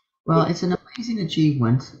 Well, it's an amazing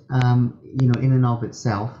achievement, in and of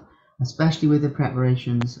itself, especially with the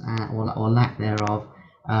preparations or lack thereof,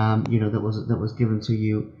 that was given to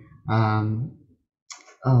you.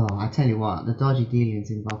 Oh, I tell you what, the dodgy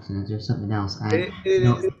dealings in boxing is just something else. And It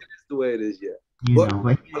is the way it is, yeah. but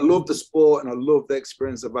I love the sport and I love the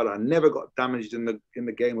experience about it. I never got damaged in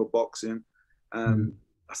the game of boxing. I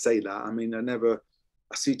say that. I mean,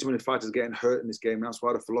 I see too many fighters getting hurt in this game. And that's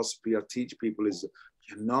why the philosophy I teach people is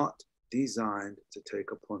you're not designed to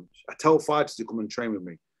take a punch. I tell fighters to come and train with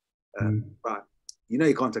me. Right, you know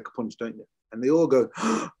you can't take a punch, don't you? And they all go,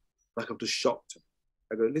 like I've just shocked them.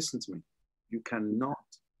 I go, listen to me. You cannot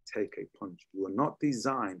take a punch. You are not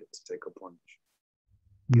designed to take a punch.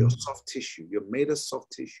 You're soft tissue. You're made of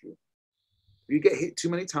soft tissue. If you get hit too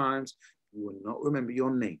many times, you will not remember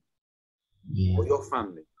your name or your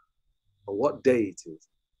family or what day it is.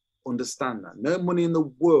 Understand that. No money in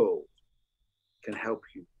the world can help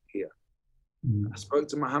you here. I spoke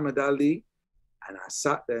to Muhammad Ali and I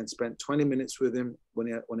sat there and spent 20 minutes with him when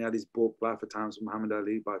he had his book, Life of Times with Muhammad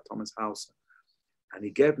Ali by Thomas Hauser. And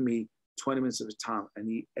he gave me 20 minutes of his time and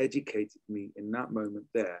he educated me in that moment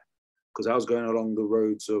there, because I was going along the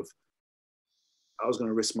roads of, I was going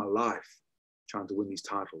to risk my life trying to win these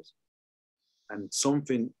titles. And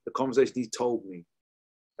the conversation he told me,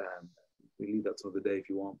 we leave that to another day if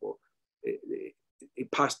you want, but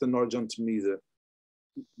it passed the knowledge on to me that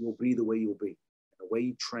you'll be the way you'll be. The way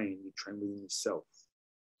you train within yourself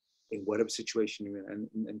in whatever situation you're in.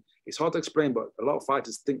 And it's hard to explain, but a lot of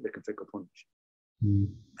fighters think they can take a punch.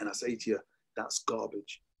 And I say to you, that's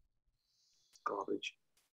garbage. It's garbage.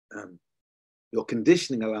 Your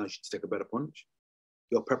conditioning allows you to take a better punch.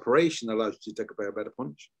 Your preparation allows you to take a better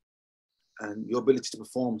punch. And your ability to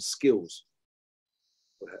perform skills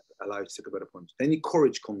allows you to take a better punch. Then your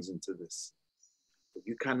courage comes into this.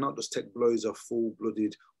 You cannot just take blows of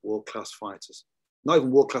full-blooded world-class fighters. Not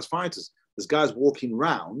even world-class fighters. There's guys walking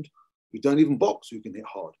around who don't even box who can hit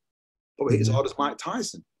hard. Probably hit as hard as Mike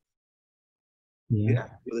Tyson. Yeah.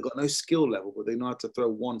 They've got no skill level, but they know how to throw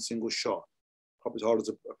one single shot. Probably as hard as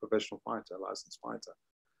a professional fighter, a licensed fighter.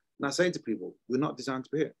 And I say to people, we're not designed to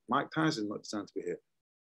be here. Mike Tyson is not designed to be here.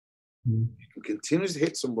 You can continuously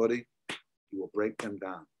hit somebody, you will break them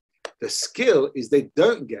down. The skill is they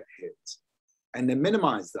don't get hit and they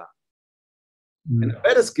minimize that. And a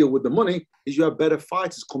better skill with the money is you have better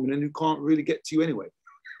fighters coming in who can't really get to you anyway.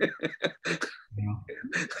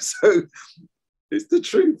 So it's the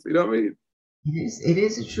truth, you know what I mean? It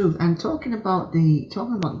is the truth. And talking about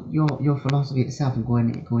your philosophy itself and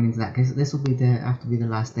going into that, because this will have to be the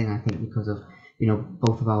last thing, I think, because of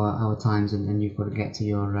both of our times, and you've got to get to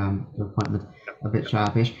your appointment a bit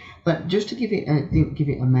sharpish. But just to give it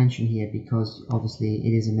a mention here, because obviously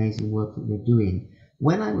it is amazing work that you're doing.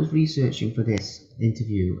 When I was researching for this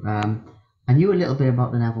interview, I knew a little bit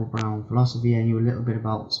about the Neville Brown philosophy. I knew a little bit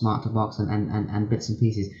about Smart to Box and bits and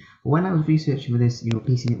pieces. But when I was researching for this,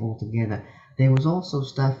 piecing it all together, there was also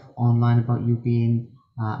stuff online about you being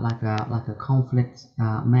like a conflict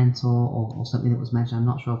mentor or something that was mentioned. I'm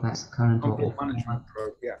not sure if that's current or management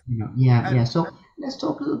pro, So let's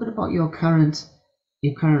talk a little bit about your current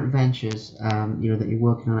ventures, that you're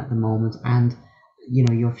working on at the moment, and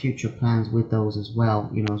your future plans with those as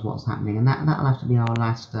well. As what's happening, and that'll have to be our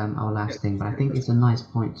last thing. But I think it's a nice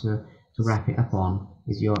point to wrap it up on,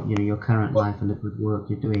 is your current life and the good work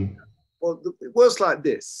you're doing. Well, it works like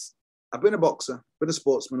this. I've been a boxer, been a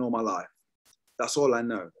sportsman all my life. That's all I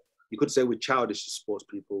know. You could say we're childish as sports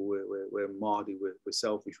people. We're mardy, we're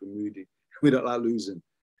selfish, we're moody. We don't like losing.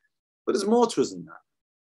 But there's more to us than that.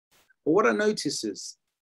 But what I notice is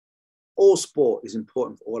all sport is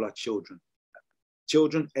important for all our children.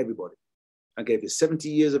 Children, everybody. Okay, if you're 70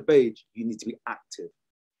 years of age, you need to be active.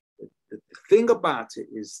 The thing about it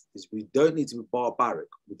is we don't need to be barbaric.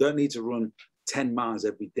 We don't need to run 10 miles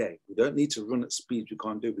every day. We don't need to run at speeds we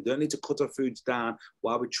can't do. We don't need to cut our foods down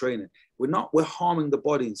while we're training. We're harming the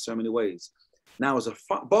body in so many ways. Now, as a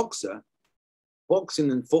boxer,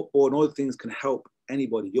 boxing and football and other things can help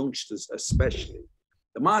anybody, youngsters especially.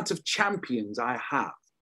 The amount of champions I have,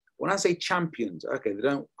 when I say champions, okay, they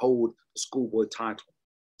don't hold the schoolboy title.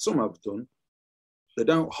 Some have done. They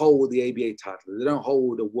don't hold the ABA title. They don't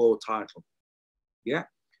hold a world title. Yeah?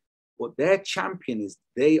 But their champion is,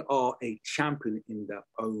 they are a champion in their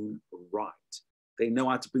own right. They know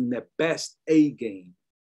how to bring their best A game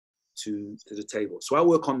to the table. So I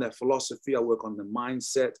work on their philosophy. I work on the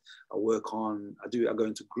mindset. I go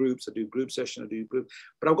into groups. I do group session. I do group.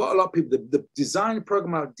 But I've got a lot of people. The design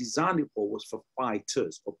program I designed it for was for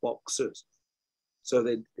fighters, for boxers. So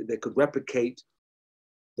they could replicate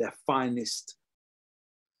their finest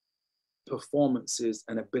performances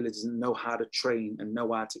and abilities and know how to train and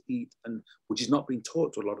know how to eat, and which is not being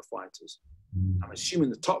taught to a lot of fighters. I'm assuming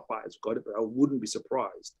the top fighters got it, but I wouldn't be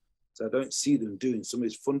surprised. So I don't see them doing some of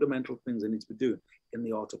these fundamental things they need to be doing in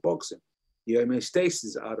the art of boxing. The homeostasis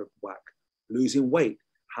is out of whack, losing weight,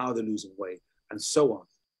 how they're losing weight, and so on.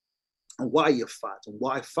 And why you're fat, and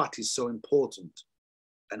why fat is so important,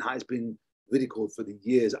 and how it's been ridiculed for the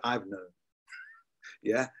years I've known.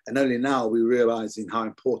 Yeah, and only now we're realizing how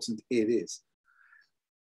important it is.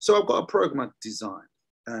 So I've got a program I've designed,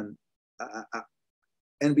 and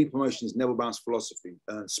NB Promotion is Neville Brown's philosophy.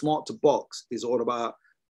 Smart to Box is all about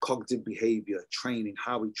cognitive behavior, training,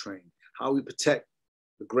 how we train, how we protect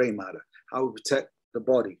the gray matter, how we protect the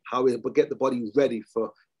body, how we get the body ready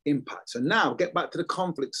for impact. So now get back to the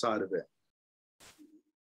conflict side of it.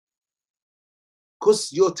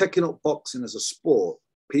 Because you're taking up boxing as a sport,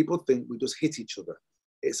 people think we just hit each other.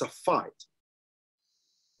 It's a fight.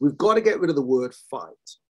 We've got to get rid of the word fight.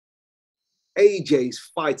 AJ's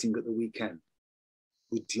fighting at the weekend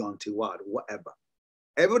with Deontay Wilder, whatever.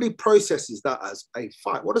 Everybody processes that as a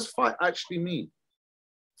fight. What does fight actually mean?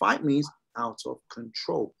 Fight means out of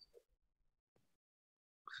control.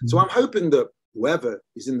 So I'm hoping that whoever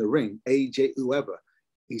is in the ring, AJ, whoever,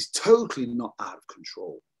 he's totally not out of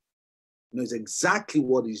control. He knows exactly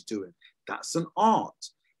what he's doing. That's an art.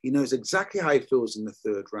 He knows exactly how he feels in the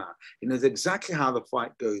third round. He knows exactly how the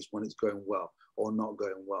fight goes when it's going well or not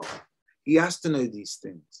going well. He has to know these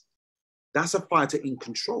things. That's a fighter in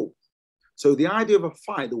control. So the idea of a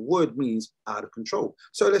fight, the word means out of control.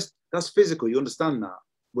 So that's physical. You understand that?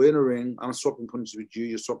 We're in a ring. I'm swapping punches with you.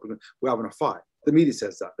 You're swapping. We're having a fight. The media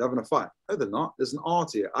says that. They're having a fight. No, they're not. There's an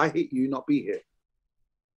art here. I hit you, not be here.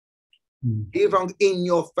 If I'm in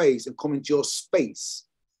your face and come into your space,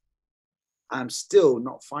 I'm still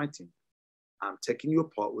not fighting. I'm taking you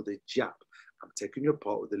apart with a jab. I'm taking you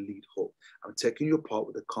apart with a lead hook. I'm taking you apart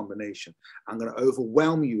with a combination. I'm going to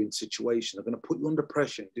overwhelm you in situations. I'm going to put you under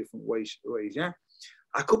pressure in different ways. Yeah,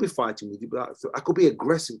 I could be fighting with you, but I could be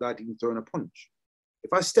aggressive without even throwing a punch.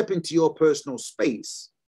 If I step into your personal space,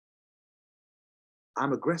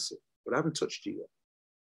 I'm aggressive, but I haven't touched you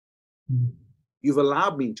yet. You've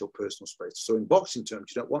allowed me into your personal space. So in boxing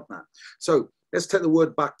terms, you don't want that. So let's take the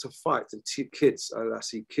word back to fight, to kids. I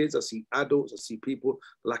see kids, I see adults, I see people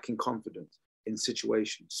lacking confidence in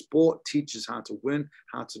situations. Sport teaches how to win,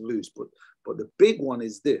 how to lose. But the big one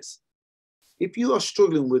is this. If you are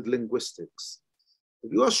struggling with linguistics,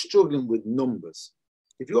 if you are struggling with numbers,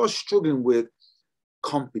 if you are struggling with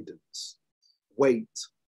confidence, weight,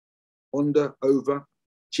 under, over,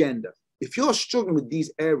 gender, if you're struggling with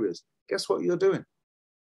these areas, guess what you're doing?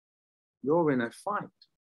 You're in a fight.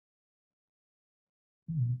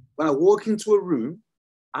 When I walk into a room,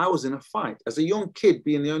 I was in a fight. As a young kid,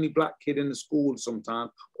 being the only black kid in the school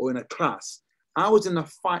sometimes or in a class, I was in a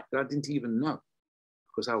fight that I didn't even know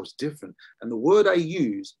because I was different. And the word I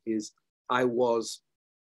use is I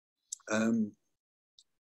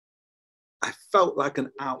felt like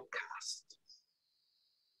an outcast.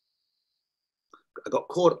 I got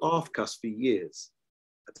called offcast for years.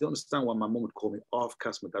 I didn't understand why my mum would call me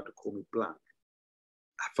offcast, my dad would call me black.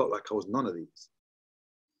 I felt like I was none of these.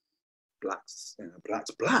 Black's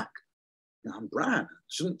black. I'm brown.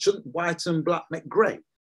 Shouldn't white and black make grey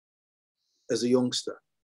as a youngster?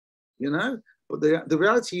 You know? But the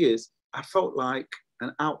reality is, I felt like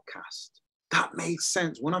an outcast. That made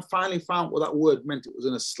sense. When I finally found what that word meant, it was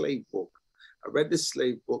in a slave book. I read this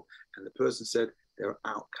slave book, and the person said, they're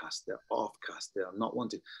outcast, they're offcast, they are not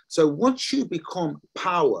wanted. So once you become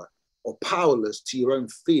power or powerless to your own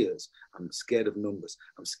fears, I'm scared of numbers,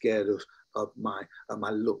 I'm scared of my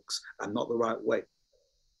looks, I'm not the right way.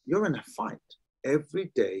 You're in a fight.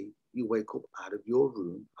 Every day you wake up out of your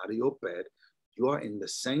room, out of your bed, you are in the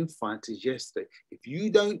same fight as yesterday. If you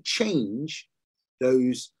don't change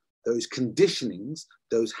those conditionings,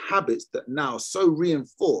 those habits that now are so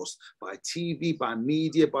reinforced by TV, by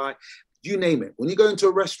media, by you name it. When you go into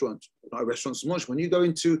a restaurant, not a restaurant so much, when you go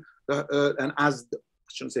into I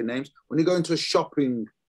shouldn't say names, when you go into a shopping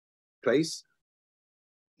place,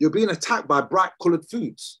 you're being attacked by bright colored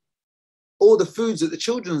foods. All the foods at the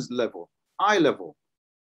children's level, eye level.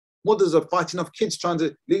 Mothers are fighting off kids trying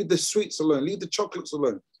to leave the sweets alone, leave the chocolates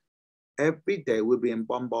alone. Every day we're being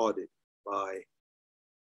bombarded by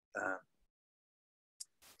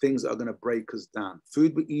things that are going to break us down.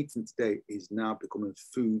 Food we're eating today is now becoming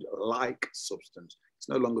food-like substance. It's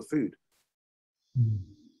no longer food.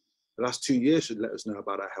 The last 2 years should let us know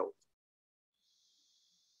about our health.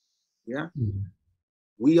 Yeah?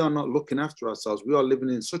 We are not looking after ourselves. We are living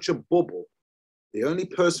in such a bubble. The only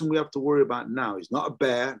person we have to worry about now is not a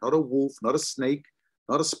bear, not a wolf, not a snake,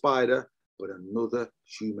 not a spider, but another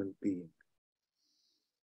human being.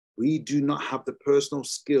 We do not have the personal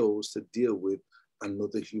skills to deal with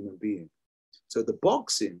another human being. So the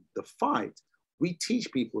boxing, the fight, we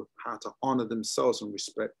teach people how to honor themselves and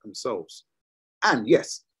respect themselves. And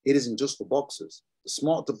yes, it isn't just for boxers. The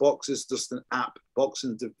Smart to Box is just an app.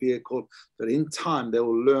 Boxing is a vehicle that in time they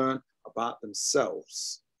will learn about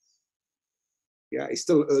themselves. Yeah, it's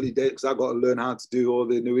still early days because I've got to learn how to do all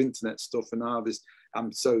the new internet stuff and all this.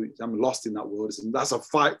 I'm lost in that world. That's a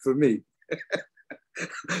fight for me.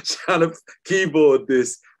 Trying to keyboard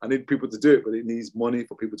this, I need people to do it, but it needs money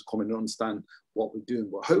for people to come and understand what we're doing.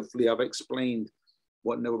 But hopefully I've explained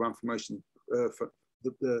what Neville promotion, for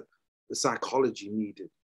the psychology needed.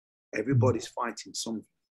 Everybody's fighting something,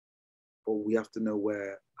 but we have to know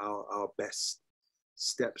where our best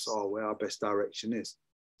steps are, where our best direction is,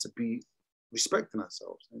 to be respecting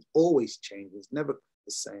ourselves. And it's always changing. It's never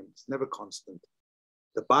the same. It's never constant.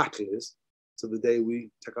 The battle is to the day we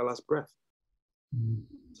take our last breath.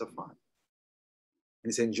 It's a fight. And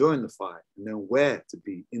it's enjoying the fight and knowing where to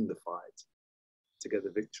be in the fight to get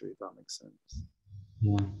the victory, if that makes sense.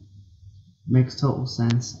 Yeah, makes total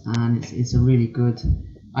sense. And it's a really good,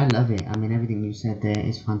 I love it. I mean, everything you said there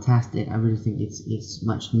is fantastic. I really think it's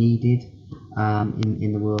much needed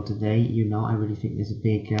in the world today. You know, I really think there's a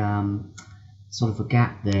big sort of a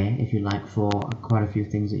gap there, if you like, for quite a few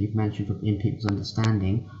things that you've mentioned in people's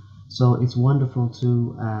understanding. So it's wonderful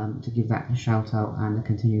to give that a shout out and the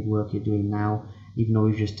continued work you're doing now, even though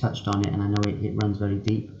we've just touched on it, and I know it runs very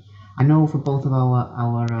deep. I know for both of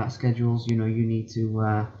our schedules, you know, you need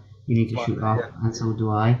to shoot off, and so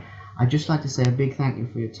do I. I'd just like to say a big thank you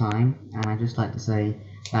for your time, and I'd just like to say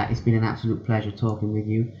that it's been an absolute pleasure talking with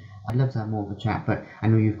you. I'd love to have more of a chat, but I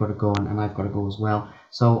know you've got to go and I've got to go as well.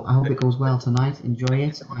 So I hope it goes well tonight. Enjoy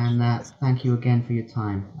it, and thank you again for your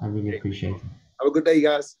time. I really appreciate it. Have a good day,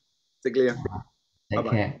 guys. Take care. Take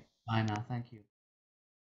care. Bye now. Thank you.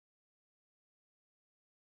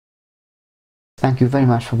 Thank you very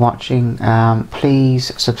much for watching.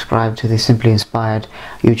 Please subscribe to the Simply Inspired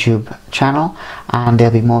YouTube channel, and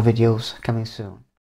there'll be more videos coming soon.